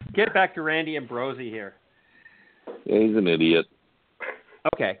 let's just get back to Randy Ambrosie here. Yeah, he's an idiot.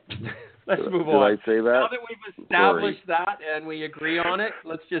 Okay, let's move on. Did I say that? Now that we've established that and we agree on it,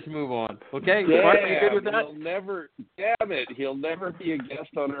 let's just move on. Okay? Damn, Mark, are you good with that? He'll never be a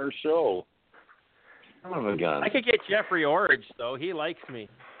guest on our show. Son of a gun. I could get Jeffrey Orridge, though. He likes me.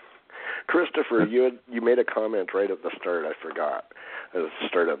 Christopher, you made a comment right at the start. I forgot at the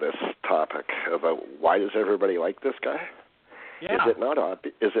start of this topic about why does everybody like this guy? Yeah. Is it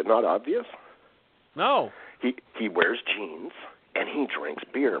not obvious? No. He wears jeans and he drinks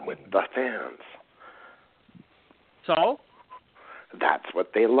beer with the fans. So? That's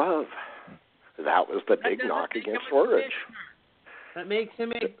what they love. That was the big knock against Orridge. That makes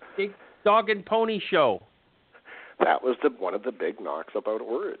him a big dog and pony show. That was one of the big knocks about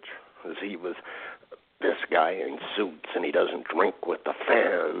Orridge. Was he was this guy in suits and he doesn't drink with the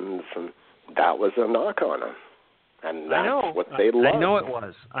fans, and that was a knock on him. And that's what they loved. I know it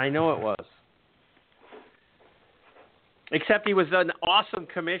was. Except he was an awesome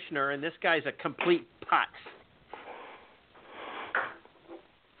commissioner, and this guy's a complete putz.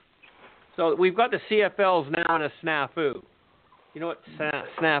 So we've got the CFLs now in a snafu. You know what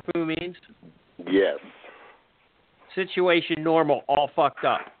snafu means? Yes. Situation normal, all fucked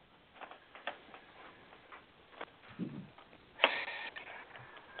up.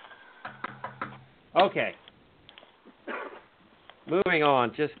 Okay. Moving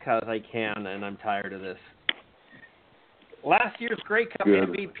on, just because I can, and I'm tired of this. Last year's Grey Cup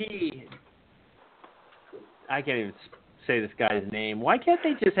MVP. I can't even say this guy's name. Why can't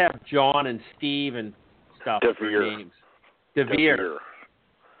they just have John and Steve and stuff for names? DeVere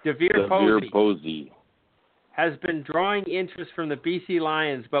Posey has been drawing interest from the BC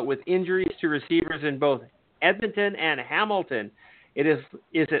Lions, but with injuries to receivers in both Edmonton and Hamilton, is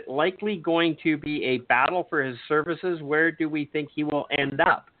it likely going to be a battle for his services? Where do we think he will end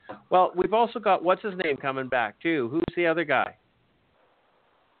up? Well, we've also got, what's his name coming back, too? Who's the other guy?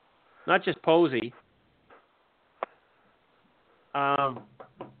 Not just Posey.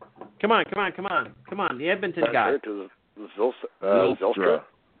 Come on. The Edmonton guy. Zylstra.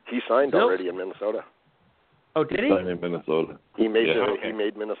 He signed already in Minnesota. Oh, did he? Signed in Minnesota. He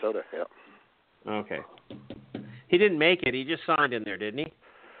made Minnesota. Yeah. Okay. He didn't make it. He just signed in there, didn't he?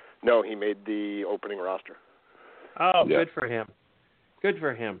 No, he made the opening roster. Oh, Good for him. Good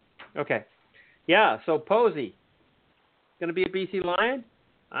for him. Okay. Yeah, so Posey, going to be a BC Lion?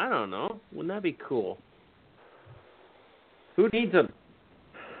 I don't know. Wouldn't that be cool? Who needs him?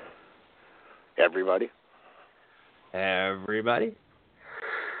 Everybody.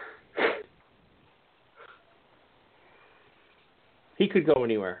 He could go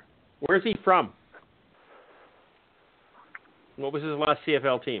anywhere. Where's he from? What was his last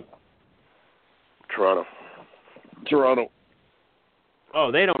CFL team? Toronto.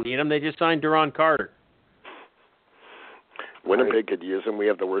 Oh, they don't need him. They just signed Duron Carter. Winnipeg could use him. We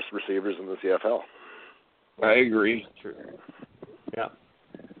have the worst receivers in the CFL. I agree. True. Yeah.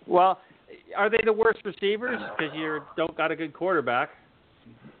 Well, are they the worst receivers because you don't got a good quarterback?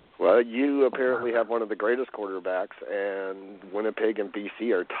 Well, you apparently have one of the greatest quarterbacks, and Winnipeg and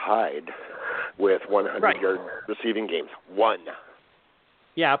BC are tied with 100-yard receiving games. One.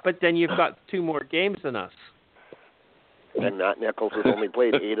 Yeah, but then you've got 2 more games than us. And Matt Nichols has only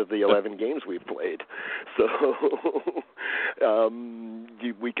played 8 of the 11 games we've played. So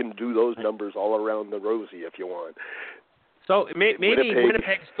we can do those numbers all around the rosy if you want. So maybe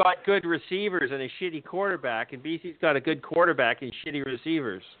Winnipeg's got good receivers and a shitty quarterback, and BC's got a good quarterback and shitty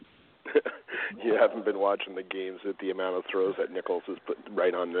receivers. You haven't been watching the games with the amount of throws that Nichols has put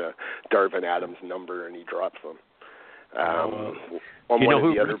right on the Darvin Adams number, and he drops them. Do you know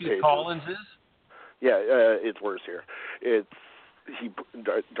who Ricky Collins is? Yeah, it's worse here.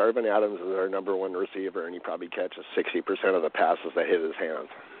 Darvin Adams is our number 1 receiver, and he probably catches 60% of the passes that hit his hands.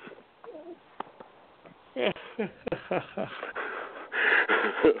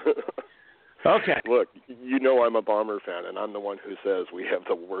 Okay. Look, you know I'm a Bomber fan, and I'm the one who says we have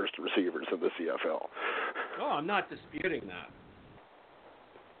the worst receivers in the CFL. Oh, I'm not disputing that.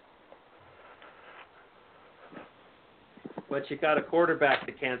 But you got a quarterback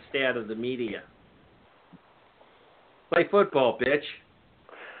that can't stay out of the media. Play football, bitch.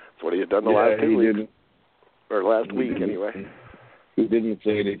 That's what he had done the last 2 weeks. Or last week, anyway. He didn't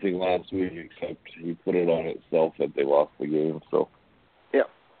say anything last week except he put it on itself that they lost the game. So. Yeah.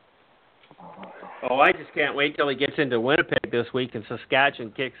 Oh, I just can't wait till he gets into Winnipeg this week and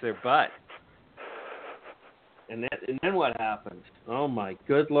Saskatchewan kicks their butt. And then what happens? Oh my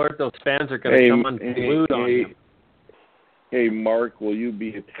good Lord, those fans are going to come unglued on him. Hey, Mark, will you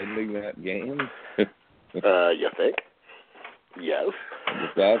be attending that game? You think? Yes.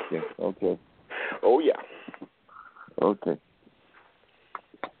 Just asking. Okay. Oh, yeah. Okay.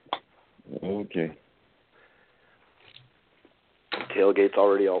 Tailgate's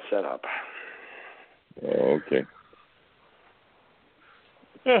already all set up. Okay.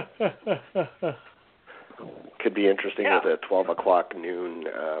 Could be interesting with a 12 o'clock noon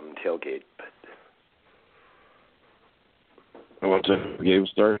tailgate. What time the game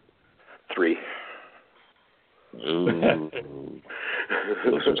start? 3. Ooh.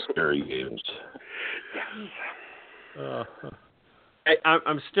 Those are scary games.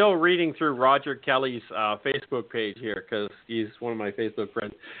 I'm still reading through Roger Kelly's Facebook page here because he's one of my Facebook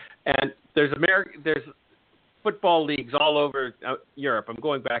friends, and there's football leagues all over Europe. I'm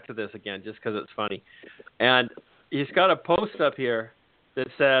going back to this again just because it's funny, and he's got a post up here that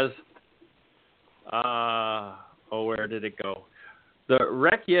says, where did it go? The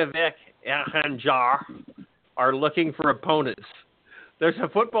Reykjavik Rangers are looking for opponents. There's a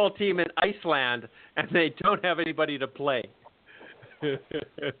football team in Iceland, and they don't have anybody to play.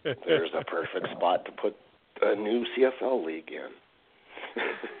 There's a perfect spot to put a new CFL league in.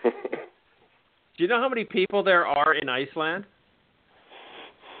 Do you know how many people there are in Iceland?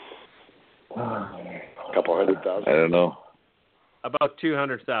 A couple 100,000. I don't know. About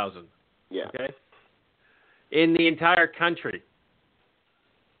 200,000. Yeah. Okay. In the entire country.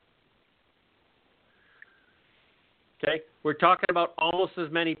 Okay, we're talking about almost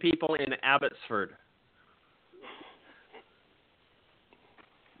as many people in Abbotsford.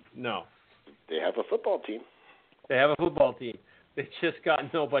 No. They have a football team. They have a football team. They just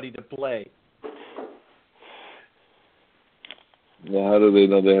got nobody to play. Well, how do they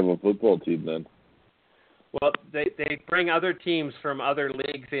know they have a football team then? Well, they bring other teams from other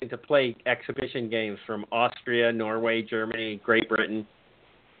leagues in to play exhibition games from Austria, Norway, Germany, Great Britain.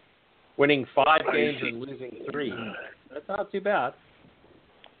 Winning 5 games and losing 3. That's not too bad.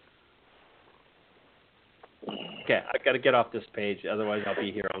 Okay, I've got to get off this page, otherwise I'll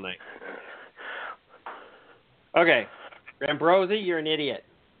be here all night. Okay, Rambrosi, you're an idiot.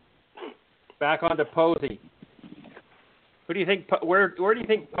 back onto Posey. Who do you think? Where do you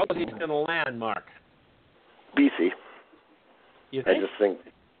think Posey's going to land, Mark? BC. You I think? just think,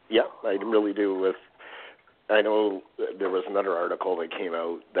 yeah, I really do. I know there was another article that came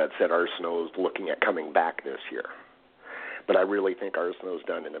out that said Arsenault's looking at coming back this year, but I really think Arsenault's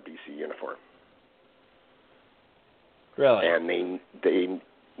done in a BC uniform. Really? And they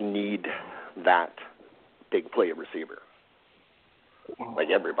need that big play receiver, like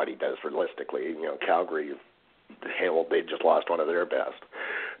everybody does realistically. You know, Calgary, hell, they just lost one of their best,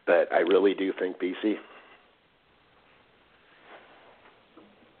 but I really do think BC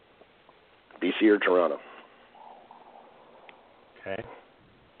or Toronto. Okay.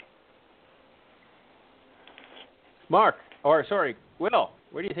 Mark, Will,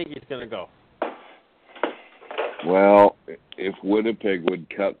 where do you think he's going to go? Well, if Winnipeg would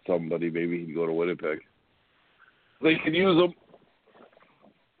cut somebody, maybe he'd go to Winnipeg. They could use him.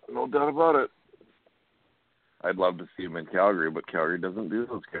 No doubt about it. I'd love to see him in Calgary, but Calgary doesn't do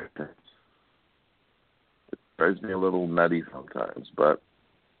those kind of things. It drives me a little nutty sometimes, but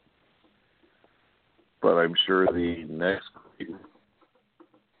I'm sure the next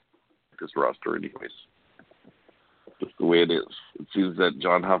this roster anyways. Just the way it is. It seems that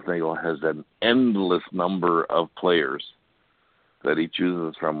John Hufnagel has an endless number of players that he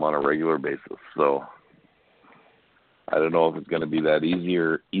chooses from on a regular basis. So I don't know if it's going to be that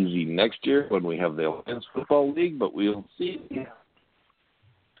easy next year when we have the Alliance Football League, but we'll see.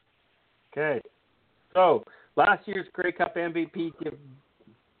 Okay. So last year's Grey Cup MVP,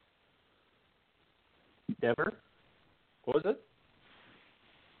 Dever? What was it?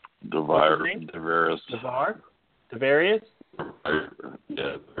 Devarius. Devarius?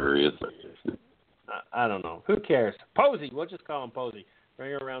 Yeah, Devarius. I don't know. Who cares? Posey. We'll just call him Posey.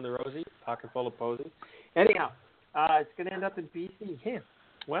 Bring her around the rosy. Pocket full of Posey. Anyhow, it's going to end up in BC. Yeah.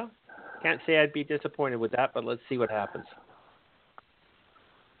 Well, can't say I'd be disappointed with that, but let's see what happens.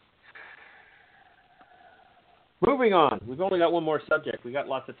 Moving on. We've only got one more subject. We got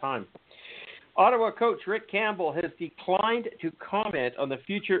lots of time. Ottawa coach Rick Campbell has declined to comment on the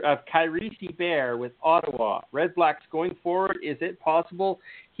future of Kyrisi Bear with Ottawa. Red Blacks going forward, is it possible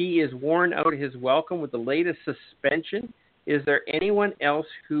he is worn out his welcome with the latest suspension? Is there anyone else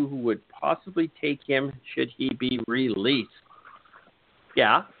who would possibly take him should he be released?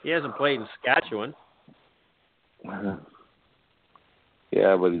 Yeah, he hasn't played in Saskatchewan.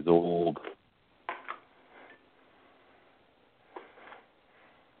 Yeah, but he's old.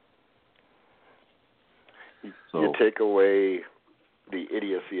 So, you take away the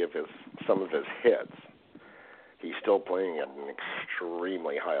idiocy of some of his hits, he's still playing at an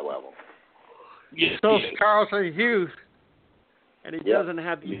extremely high level. So is Carlton Hughes, and he doesn't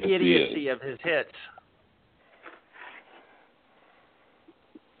have the idiocy of his hits.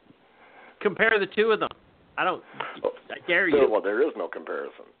 Compare the two of them. I dare you. Well, there is no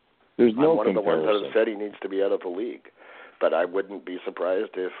comparison. There's no I'm one comparison. of the ones that have said he needs to be out of the league. But I wouldn't be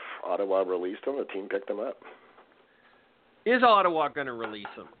surprised if Ottawa released him, the team picked him up. Is Ottawa going to release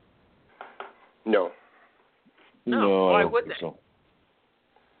him? No. No, Why I don't would think they? so.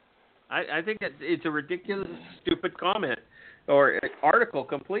 I think that it's a ridiculous, stupid comment or article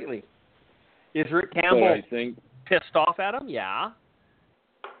completely. Is Rick Campbell pissed off at him? Yeah.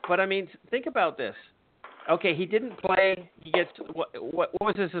 But, I mean, think about this. Okay, he didn't play. He gets what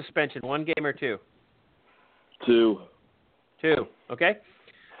was his suspension, 1 game or 2? 2. 2, okay.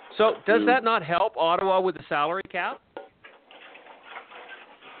 So does that not help Ottawa with the salary cap?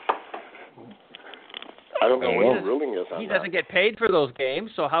 I don't know what the ruling is on that. He doesn't get paid for those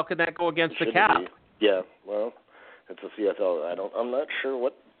games, so how could that go against the cap? Yeah, well, it's a CFL. I'm not sure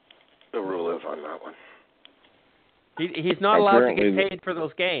what the rule is on that one. He's not allowed to get paid for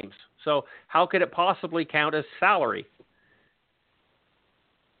those games, so how could it possibly count as salary?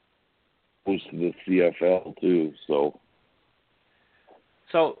 Goes to the CFL too, so.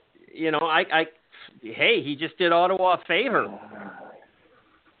 So, you know, hey, he just did Ottawa a favor.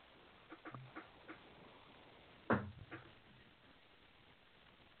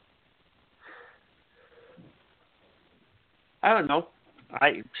 I don't know.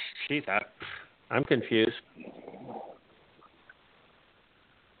 I'm confused.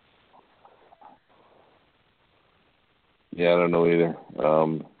 Yeah, I don't know either.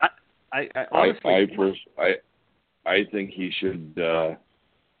 I think he should.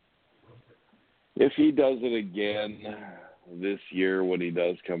 If he does it again this year when he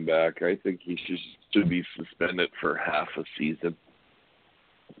does come back, I think he should be suspended for half a season.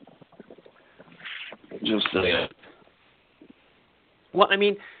 Just saying. Well, I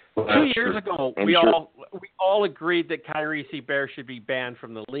mean, 2 years ago, we all agreed that Kyrisi Bear should be banned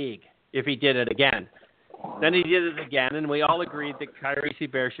from the league. if he did it again. Then he did it again, and we all agreed that Kyrie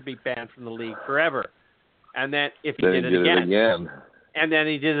Bear should be banned from the league forever. And then if he did it again. And then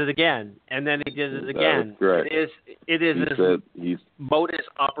he did it again, and then he did it again. It is his modus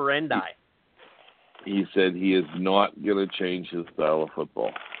operandi. He said he is not going to change his style of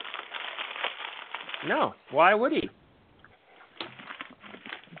football. No, why would he?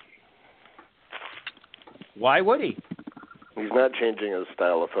 Why would he? He's not changing his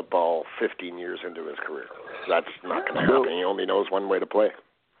style of football 15 years into his career. That's not going to happen. He only knows one way to play.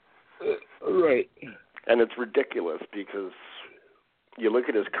 Right. And it's ridiculous because you look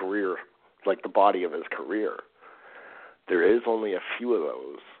at his career, like the body of his career, there is only a few of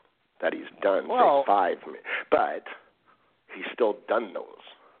those that he's done, say 5, but he's still done those.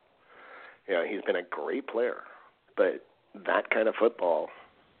 You know, he's been a great player, but that kind of football,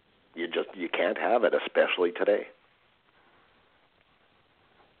 you can't have it, especially today.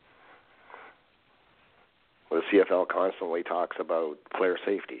 The CFL constantly talks about player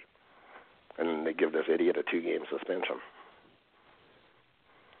safety, and they give this idiot a 2-game suspension.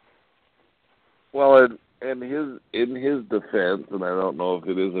 Well, in his defense, and I don't know if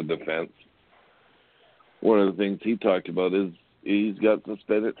it is a defense, one of the things he talked about is he's got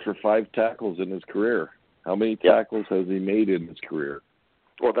suspended for 5 tackles in his career. How many tackles has he made in his career?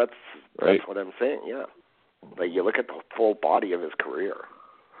 Well, that's what I'm saying, yeah. Like, you look at the full body of his career.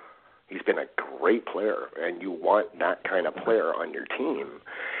 He's been a great player, and you want that kind of player on your team,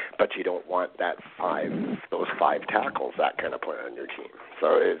 but you don't want those 5 tackles, that kind of player on your team.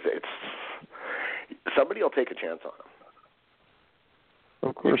 So it's somebody will take a chance on him.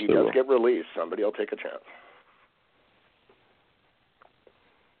 Of course, if he does get released, somebody will take a chance.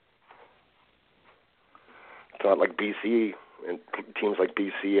 It's not like BC and teams like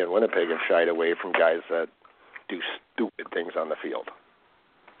BC and Winnipeg have shied away from guys that do stupid things on the field.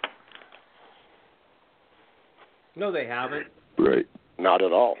 No, they haven't. Right. Not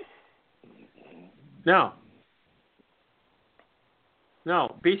at all. No,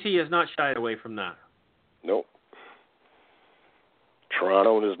 BC has not shied away from that. Nope.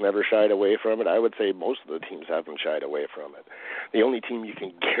 Toronto has never shied away from it. I would say most of the teams haven't shied away from it. The only team you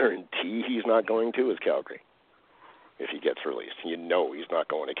can guarantee he's not going to is Calgary. If he gets released, you know he's not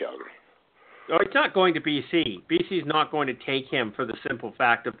going to Calgary. Oh, he's not going to BC. BC's not going to take him for the simple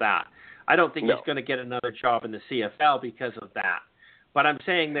fact of that. I don't think he's going to get another job in the CFL because of that. But I'm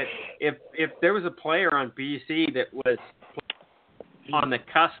saying that if there was a player on BC that was on the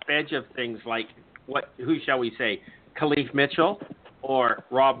cusp edge of things like who shall we say, Khalif Mitchell or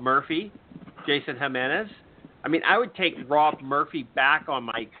Rob Murphy, Jason Jimenez, I mean, I would take Rob Murphy back on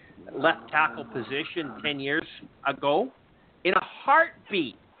my left tackle position 10 years ago in a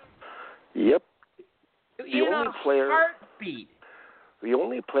heartbeat. Yep. Heartbeat. The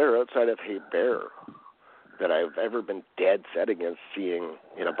only player outside of Hebert that I've ever been dead set against seeing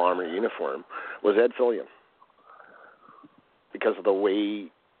in a Bomber uniform was Ed Fillion. Because of the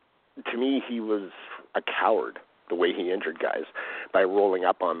way, to me, he was a coward, the way he injured guys, by rolling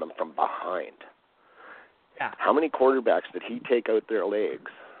up on them from behind. Yeah. How many quarterbacks did he take out their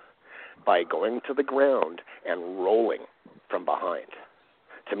legs by going to the ground and rolling from behind?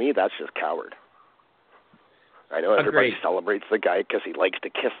 To me, that's just coward. I know everybody celebrates the guy because he likes to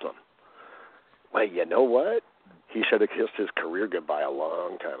kiss them. Well, you know what? He should have kissed his career goodbye a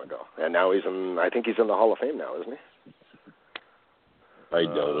long time ago. And now I think he's in the Hall of Fame now, isn't he? I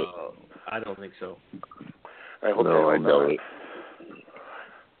doubt it. I don't think so. I hope I doubt it.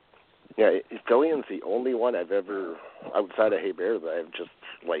 Yeah, Fillion's the only one I've ever, outside of Hebert, that I've just,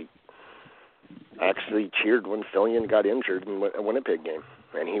 actually cheered when Fillion got injured in a Winnipeg game.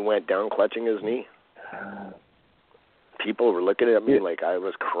 And he went down clutching his knee. People were looking at me like I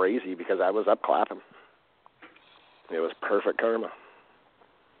was crazy because I was up clapping. It was perfect karma.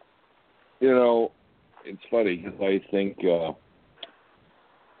 You know, it's funny because I think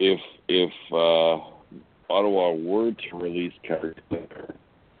if Ottawa were to release Carter,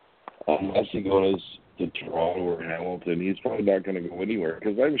 unless he goes to Toronto or Hamilton, he's probably not going to go anywhere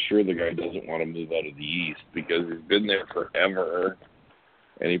because I'm sure the guy doesn't want to move out of the East because he's been there forever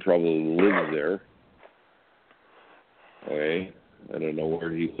and he probably lives there. Okay, I don't know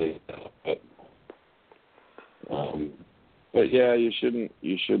where he lives now, but yeah, he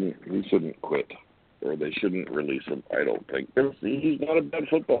shouldn't quit, or they shouldn't release him. I don't think he's not a bad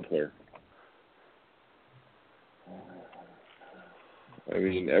football player. I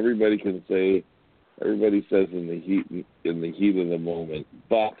mean, everybody says in the heat of the moment,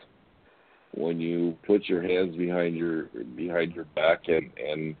 but when you put your hands behind your back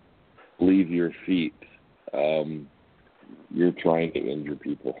and leave your feet, you're trying to injure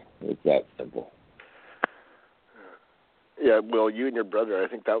people. It's that simple. Yeah, well, you and your brother, I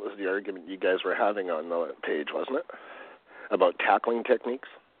think that was the argument you guys were having on the page, wasn't it? About tackling techniques.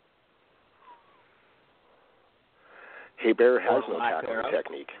 Hey Bear has no tackling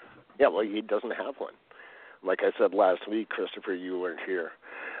technique. Yeah, well, he doesn't have one. Like I said last week, Christopher, you weren't here.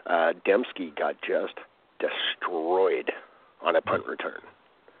 Dembski got just destroyed on a punt return.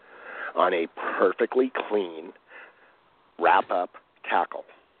 On a perfectly clean wrap-up tackle.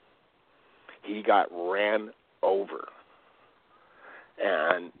 He got ran over.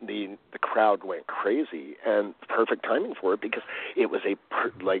 And the crowd went crazy, and perfect timing for it because it was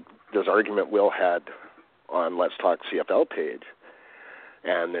like this argument Will had on Let's Talk CFL page,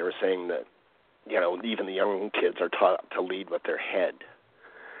 and they were saying that, even the young kids are taught to lead with their head.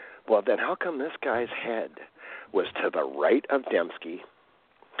 Well, then how come this guy's head was to the right of Dembski?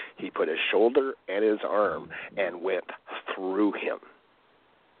 He put his shoulder and his arm and went through him.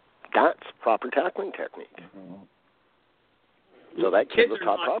 That's proper tackling technique. Mm-hmm. So that kid was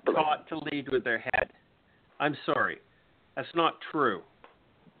taught not properly. Taught to lead with their head. I'm sorry, that's not true.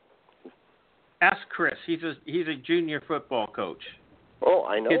 Ask Chris. He's a junior football coach. Oh,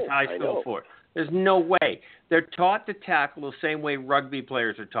 I know. Kids high school for it. There's no way. They're taught to tackle the same way rugby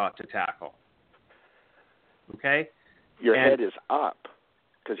players are taught to tackle. Okay? Your head is up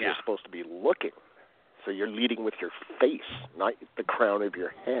because you're supposed to be looking. So you're leading with your face, not the crown of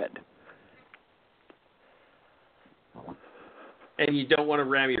your head. And you don't want to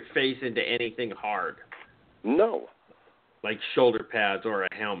ram your face into anything hard. No. Like shoulder pads or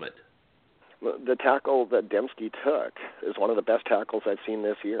a helmet. The tackle that Dembski took is one of the best tackles I've seen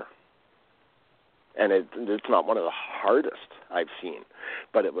this year. And it's not one of the hardest I've seen,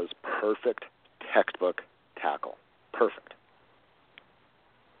 but it was perfect textbook tackle. Perfect.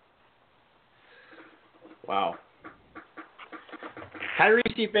 Wow.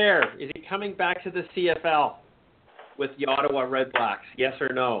 Tyrese Bear, is he coming back to the CFL with the Ottawa Red Blacks? Yes or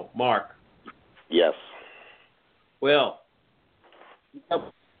no? Mark? Yes. Will?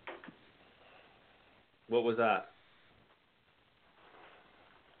 What was that?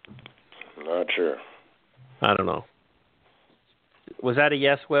 Not sure. I don't know. Was that a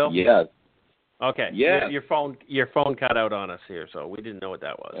yes, Will? Yes. Okay. Yes. Your phone cut out on us here, so we didn't know what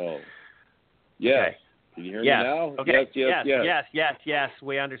that was. Oh. Yes. Okay. Can you hear me now? Okay. Yes.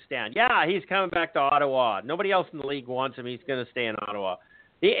 We understand. Yeah, he's coming back to Ottawa. Nobody else in the league wants him. He's going to stay in Ottawa.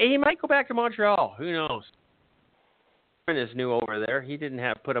 He might go back to Montreal. Who knows? Is new over there. He didn't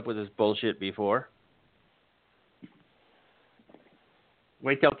have put up with his bullshit before.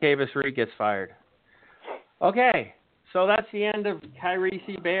 Wait till Kavis Reed gets fired. Okay, so that's the end of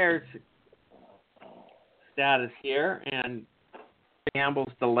Tyrese Bear's status here and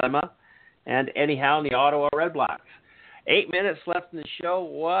Campbell's dilemma. And anyhow, the Ottawa Red Blacks. 8 minutes left in the show.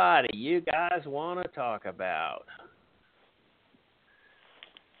 What do you guys want to talk about?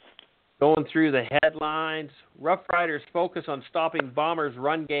 Going through the headlines. Rough Riders focus on stopping Bombers'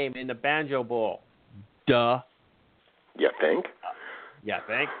 run game in the Banjo Bowl. Duh. You think? Yeah,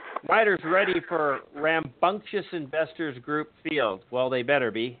 thanks. Riders ready for rambunctious investors group field. Well, they better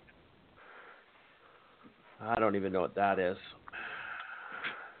be. I don't even know what that is.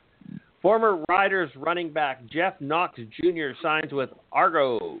 Former Riders running back Jeff Knox Jr. signs with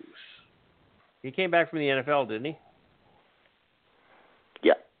Argos. He came back from the NFL, didn't he?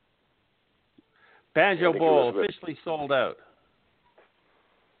 Yeah. Banjo Bowl officially sold out.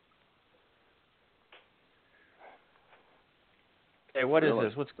 Okay, what is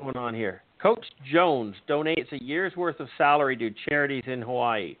this? What's going on here? Coach Jones donates a year's worth of salary to charities in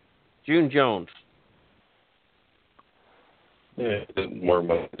Hawaii. June Jones. Yeah, more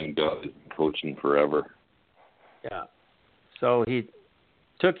money than God coaching forever. Yeah. So he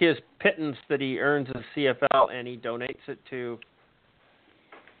took his pittance that he earns in CFL and he donates it to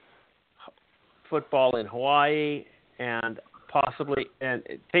football in Hawaii and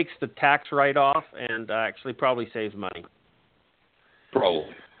it takes the tax write-off and actually probably saves money. Probably.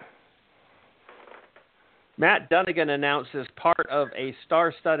 Matt Dunnigan announced as part of a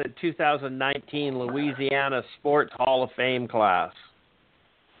star-studded 2019 Louisiana Sports Hall of Fame class.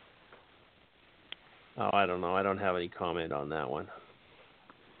 Oh, I don't know. I don't have any comment on that one.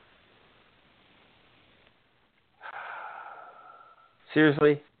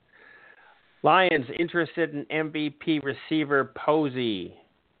 Seriously? Lions interested in MVP receiver Posey.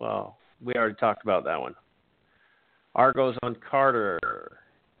 Well, we already talked about that one. Argos on Carter.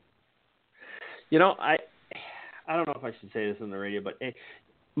 I don't know if I should say this on the radio, but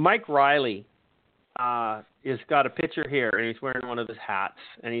Mike Riley has got a picture here, and he's wearing one of his hats,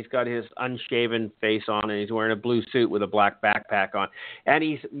 and he's got his unshaven face on, and he's wearing a blue suit with a black backpack on, and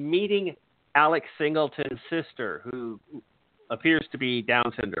he's meeting Alex Singleton's sister, who appears to be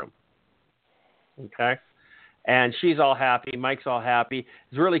Down syndrome. Okay? And she's all happy. Mike's all happy.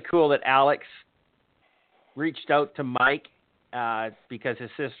 It's really cool that Alex reached out to Mike because his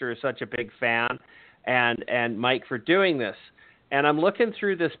sister is such a big fan, and Mike for doing this. And I'm looking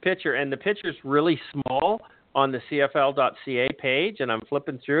through this picture, and the picture's really small on the CFL.ca page, and I'm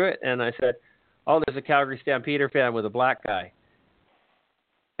flipping through it, and I said, oh, there's a Calgary Stampeder fan with a black guy.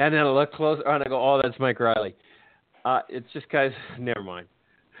 And then I look closer, and I go, oh, that's Mike Riley. It's just guys, never mind.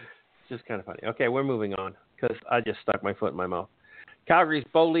 It's just kind of funny. Okay, we're moving on, because I just stuck my foot in my mouth. Calgary's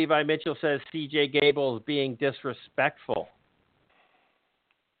Bo Levi Mitchell says C.J. Gable is being disrespectful.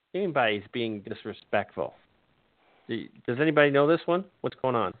 What do you mean by he's being disrespectful? Does anybody know this one? What's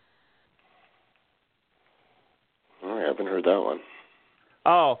going on? I haven't heard that one.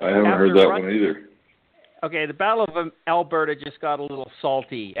 Oh, I haven't heard that one either. Okay, the Battle of Alberta just got a little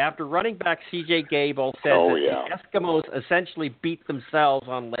salty. After running back C.J. Gable said the Eskimos essentially beat themselves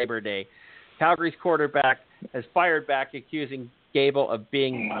on Labor Day, Calgary's quarterback has fired back, accusing Gable of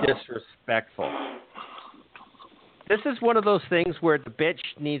being disrespectful. This is one of those things where the bitch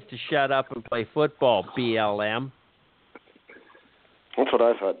needs to shut up and play football, BLM. That's what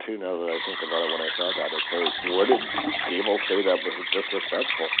I thought, too, now that I think about it when I saw that. It's like, what did Gable say that was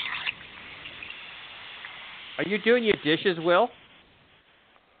disrespectful? Are you doing your dishes, Will?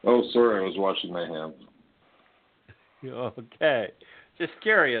 Oh, sorry, I was washing my hands. Okay. Just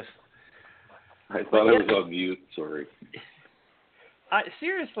curious. I thought I was on mute, sorry.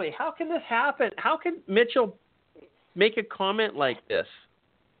 Seriously, how can this happen? How can Mitchell make a comment like this?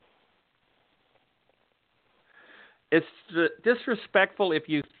 It's disrespectful if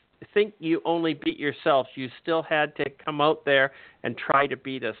you think you only beat yourself. You still had to come out there and try to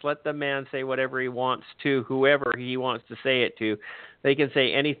beat us. Let the man say whatever he wants to, whoever he wants to say it to. They can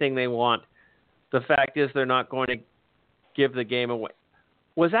say anything they want. The fact is they're not going to give the game away.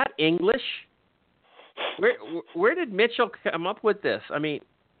 Was that English? Where did Mitchell come up with this? I mean,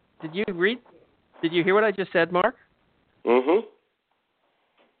 did you hear what I just said, Mark? Mm-hmm.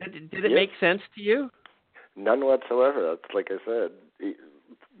 Did it make sense to you? None whatsoever. That's like I said.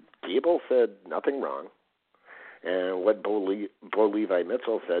 Gable said nothing wrong. And what Bo Levi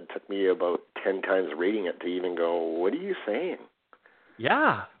Mitchell said took me about 10 times reading it to even go, what are you saying?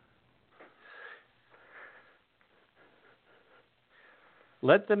 Yeah.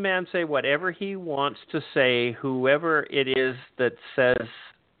 Let the man say whatever he wants to say, whoever it is that says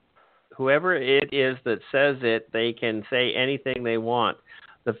it, they can say anything they want.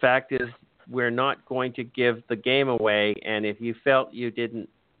 The fact is, we're not going to give the game away, and if you felt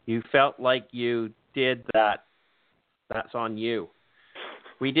like you did that, that's on you.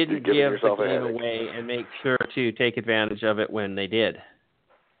 We didn't give the game away and make sure to take advantage of it when they did.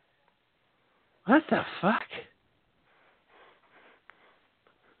 What the fuck?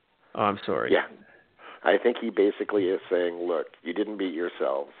 Oh, I'm sorry. Yeah. I think he basically is saying, look, you didn't beat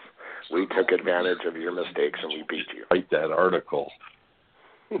yourselves. We took advantage of your mistakes and we beat you. Write that article.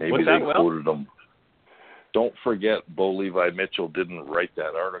 Maybe they quoted him. Don't forget, Bo Levi Mitchell didn't write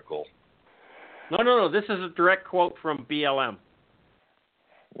that article. No. This is a direct quote from BLM.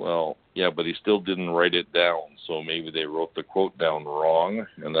 Well, yeah, but he still didn't write it down, so maybe they wrote the quote down wrong,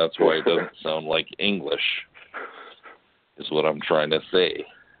 and that's why it doesn't sound like English, is what I'm trying to say.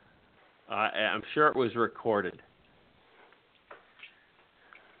 I'm sure it was recorded.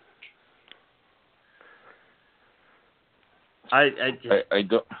 I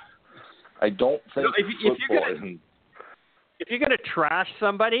don't think if you're gonna trash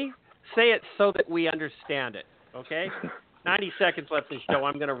somebody, say it so that we understand it. Okay. 90 seconds left in the show.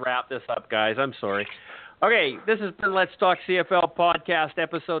 I'm gonna wrap this up, guys. I'm sorry. Okay, this has been Let's Talk CFL podcast,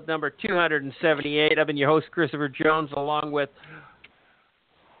 episode number 278. I've been your host, Christopher Jones, along with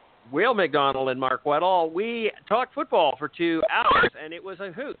Will McDonald and Mark Weddle. We talked football for 2 hours, and it was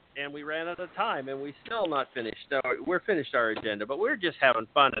a hoot, and we ran out of time, and we still not finished. We're finished our agenda, but we're just having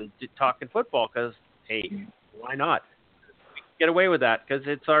fun and talking football because, hey, why not? We can get away with that because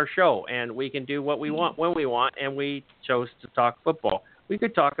it's our show, and we can do what we want when we want, and we chose to talk football. We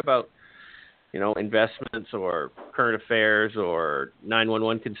could talk about, investments or current affairs or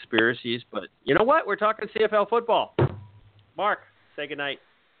 911 conspiracies, but you know what? We're talking CFL football. Mark, say goodnight.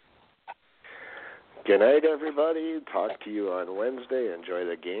 Good night, everybody. Talk to you on Wednesday. Enjoy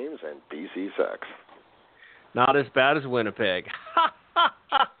the games, and BC sucks. Not as bad as Winnipeg.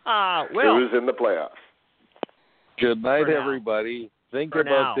 Who's in the playoffs? Good night, everybody. Think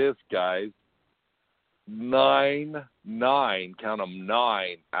about this, guys. 9, count them,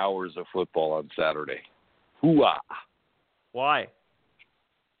 9 hours of football on Saturday. Hooah! Why?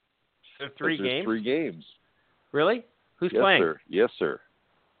 There are 3 games? 3 games. Really? Who's playing? Sir. Yes, sir.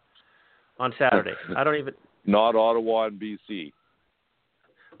 On Saturday. I don't even... Not Ottawa and BC.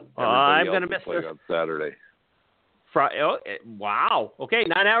 I'm going to miss this. On Saturday. Wow. Okay,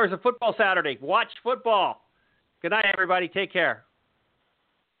 9 hours of football Saturday. Watch football. Good night, everybody. Take care.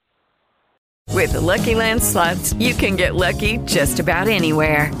 With the Lucky Land Slots, you can get lucky just about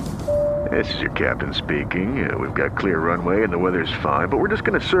anywhere. This is your captain speaking. We've got clear runway and the weather's fine, but we're just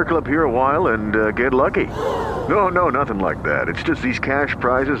going to circle up here a while and get lucky. No, nothing like that. It's just these cash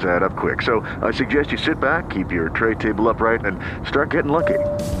prizes add up quick. So I suggest you sit back, keep your tray table upright, and start getting lucky.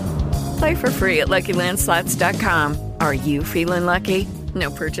 Play for free at LuckyLandSlots.com. Are you feeling lucky? No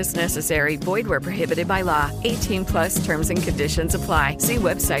purchase necessary. Void where prohibited by law. 18+ terms and conditions apply. See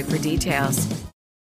website for details.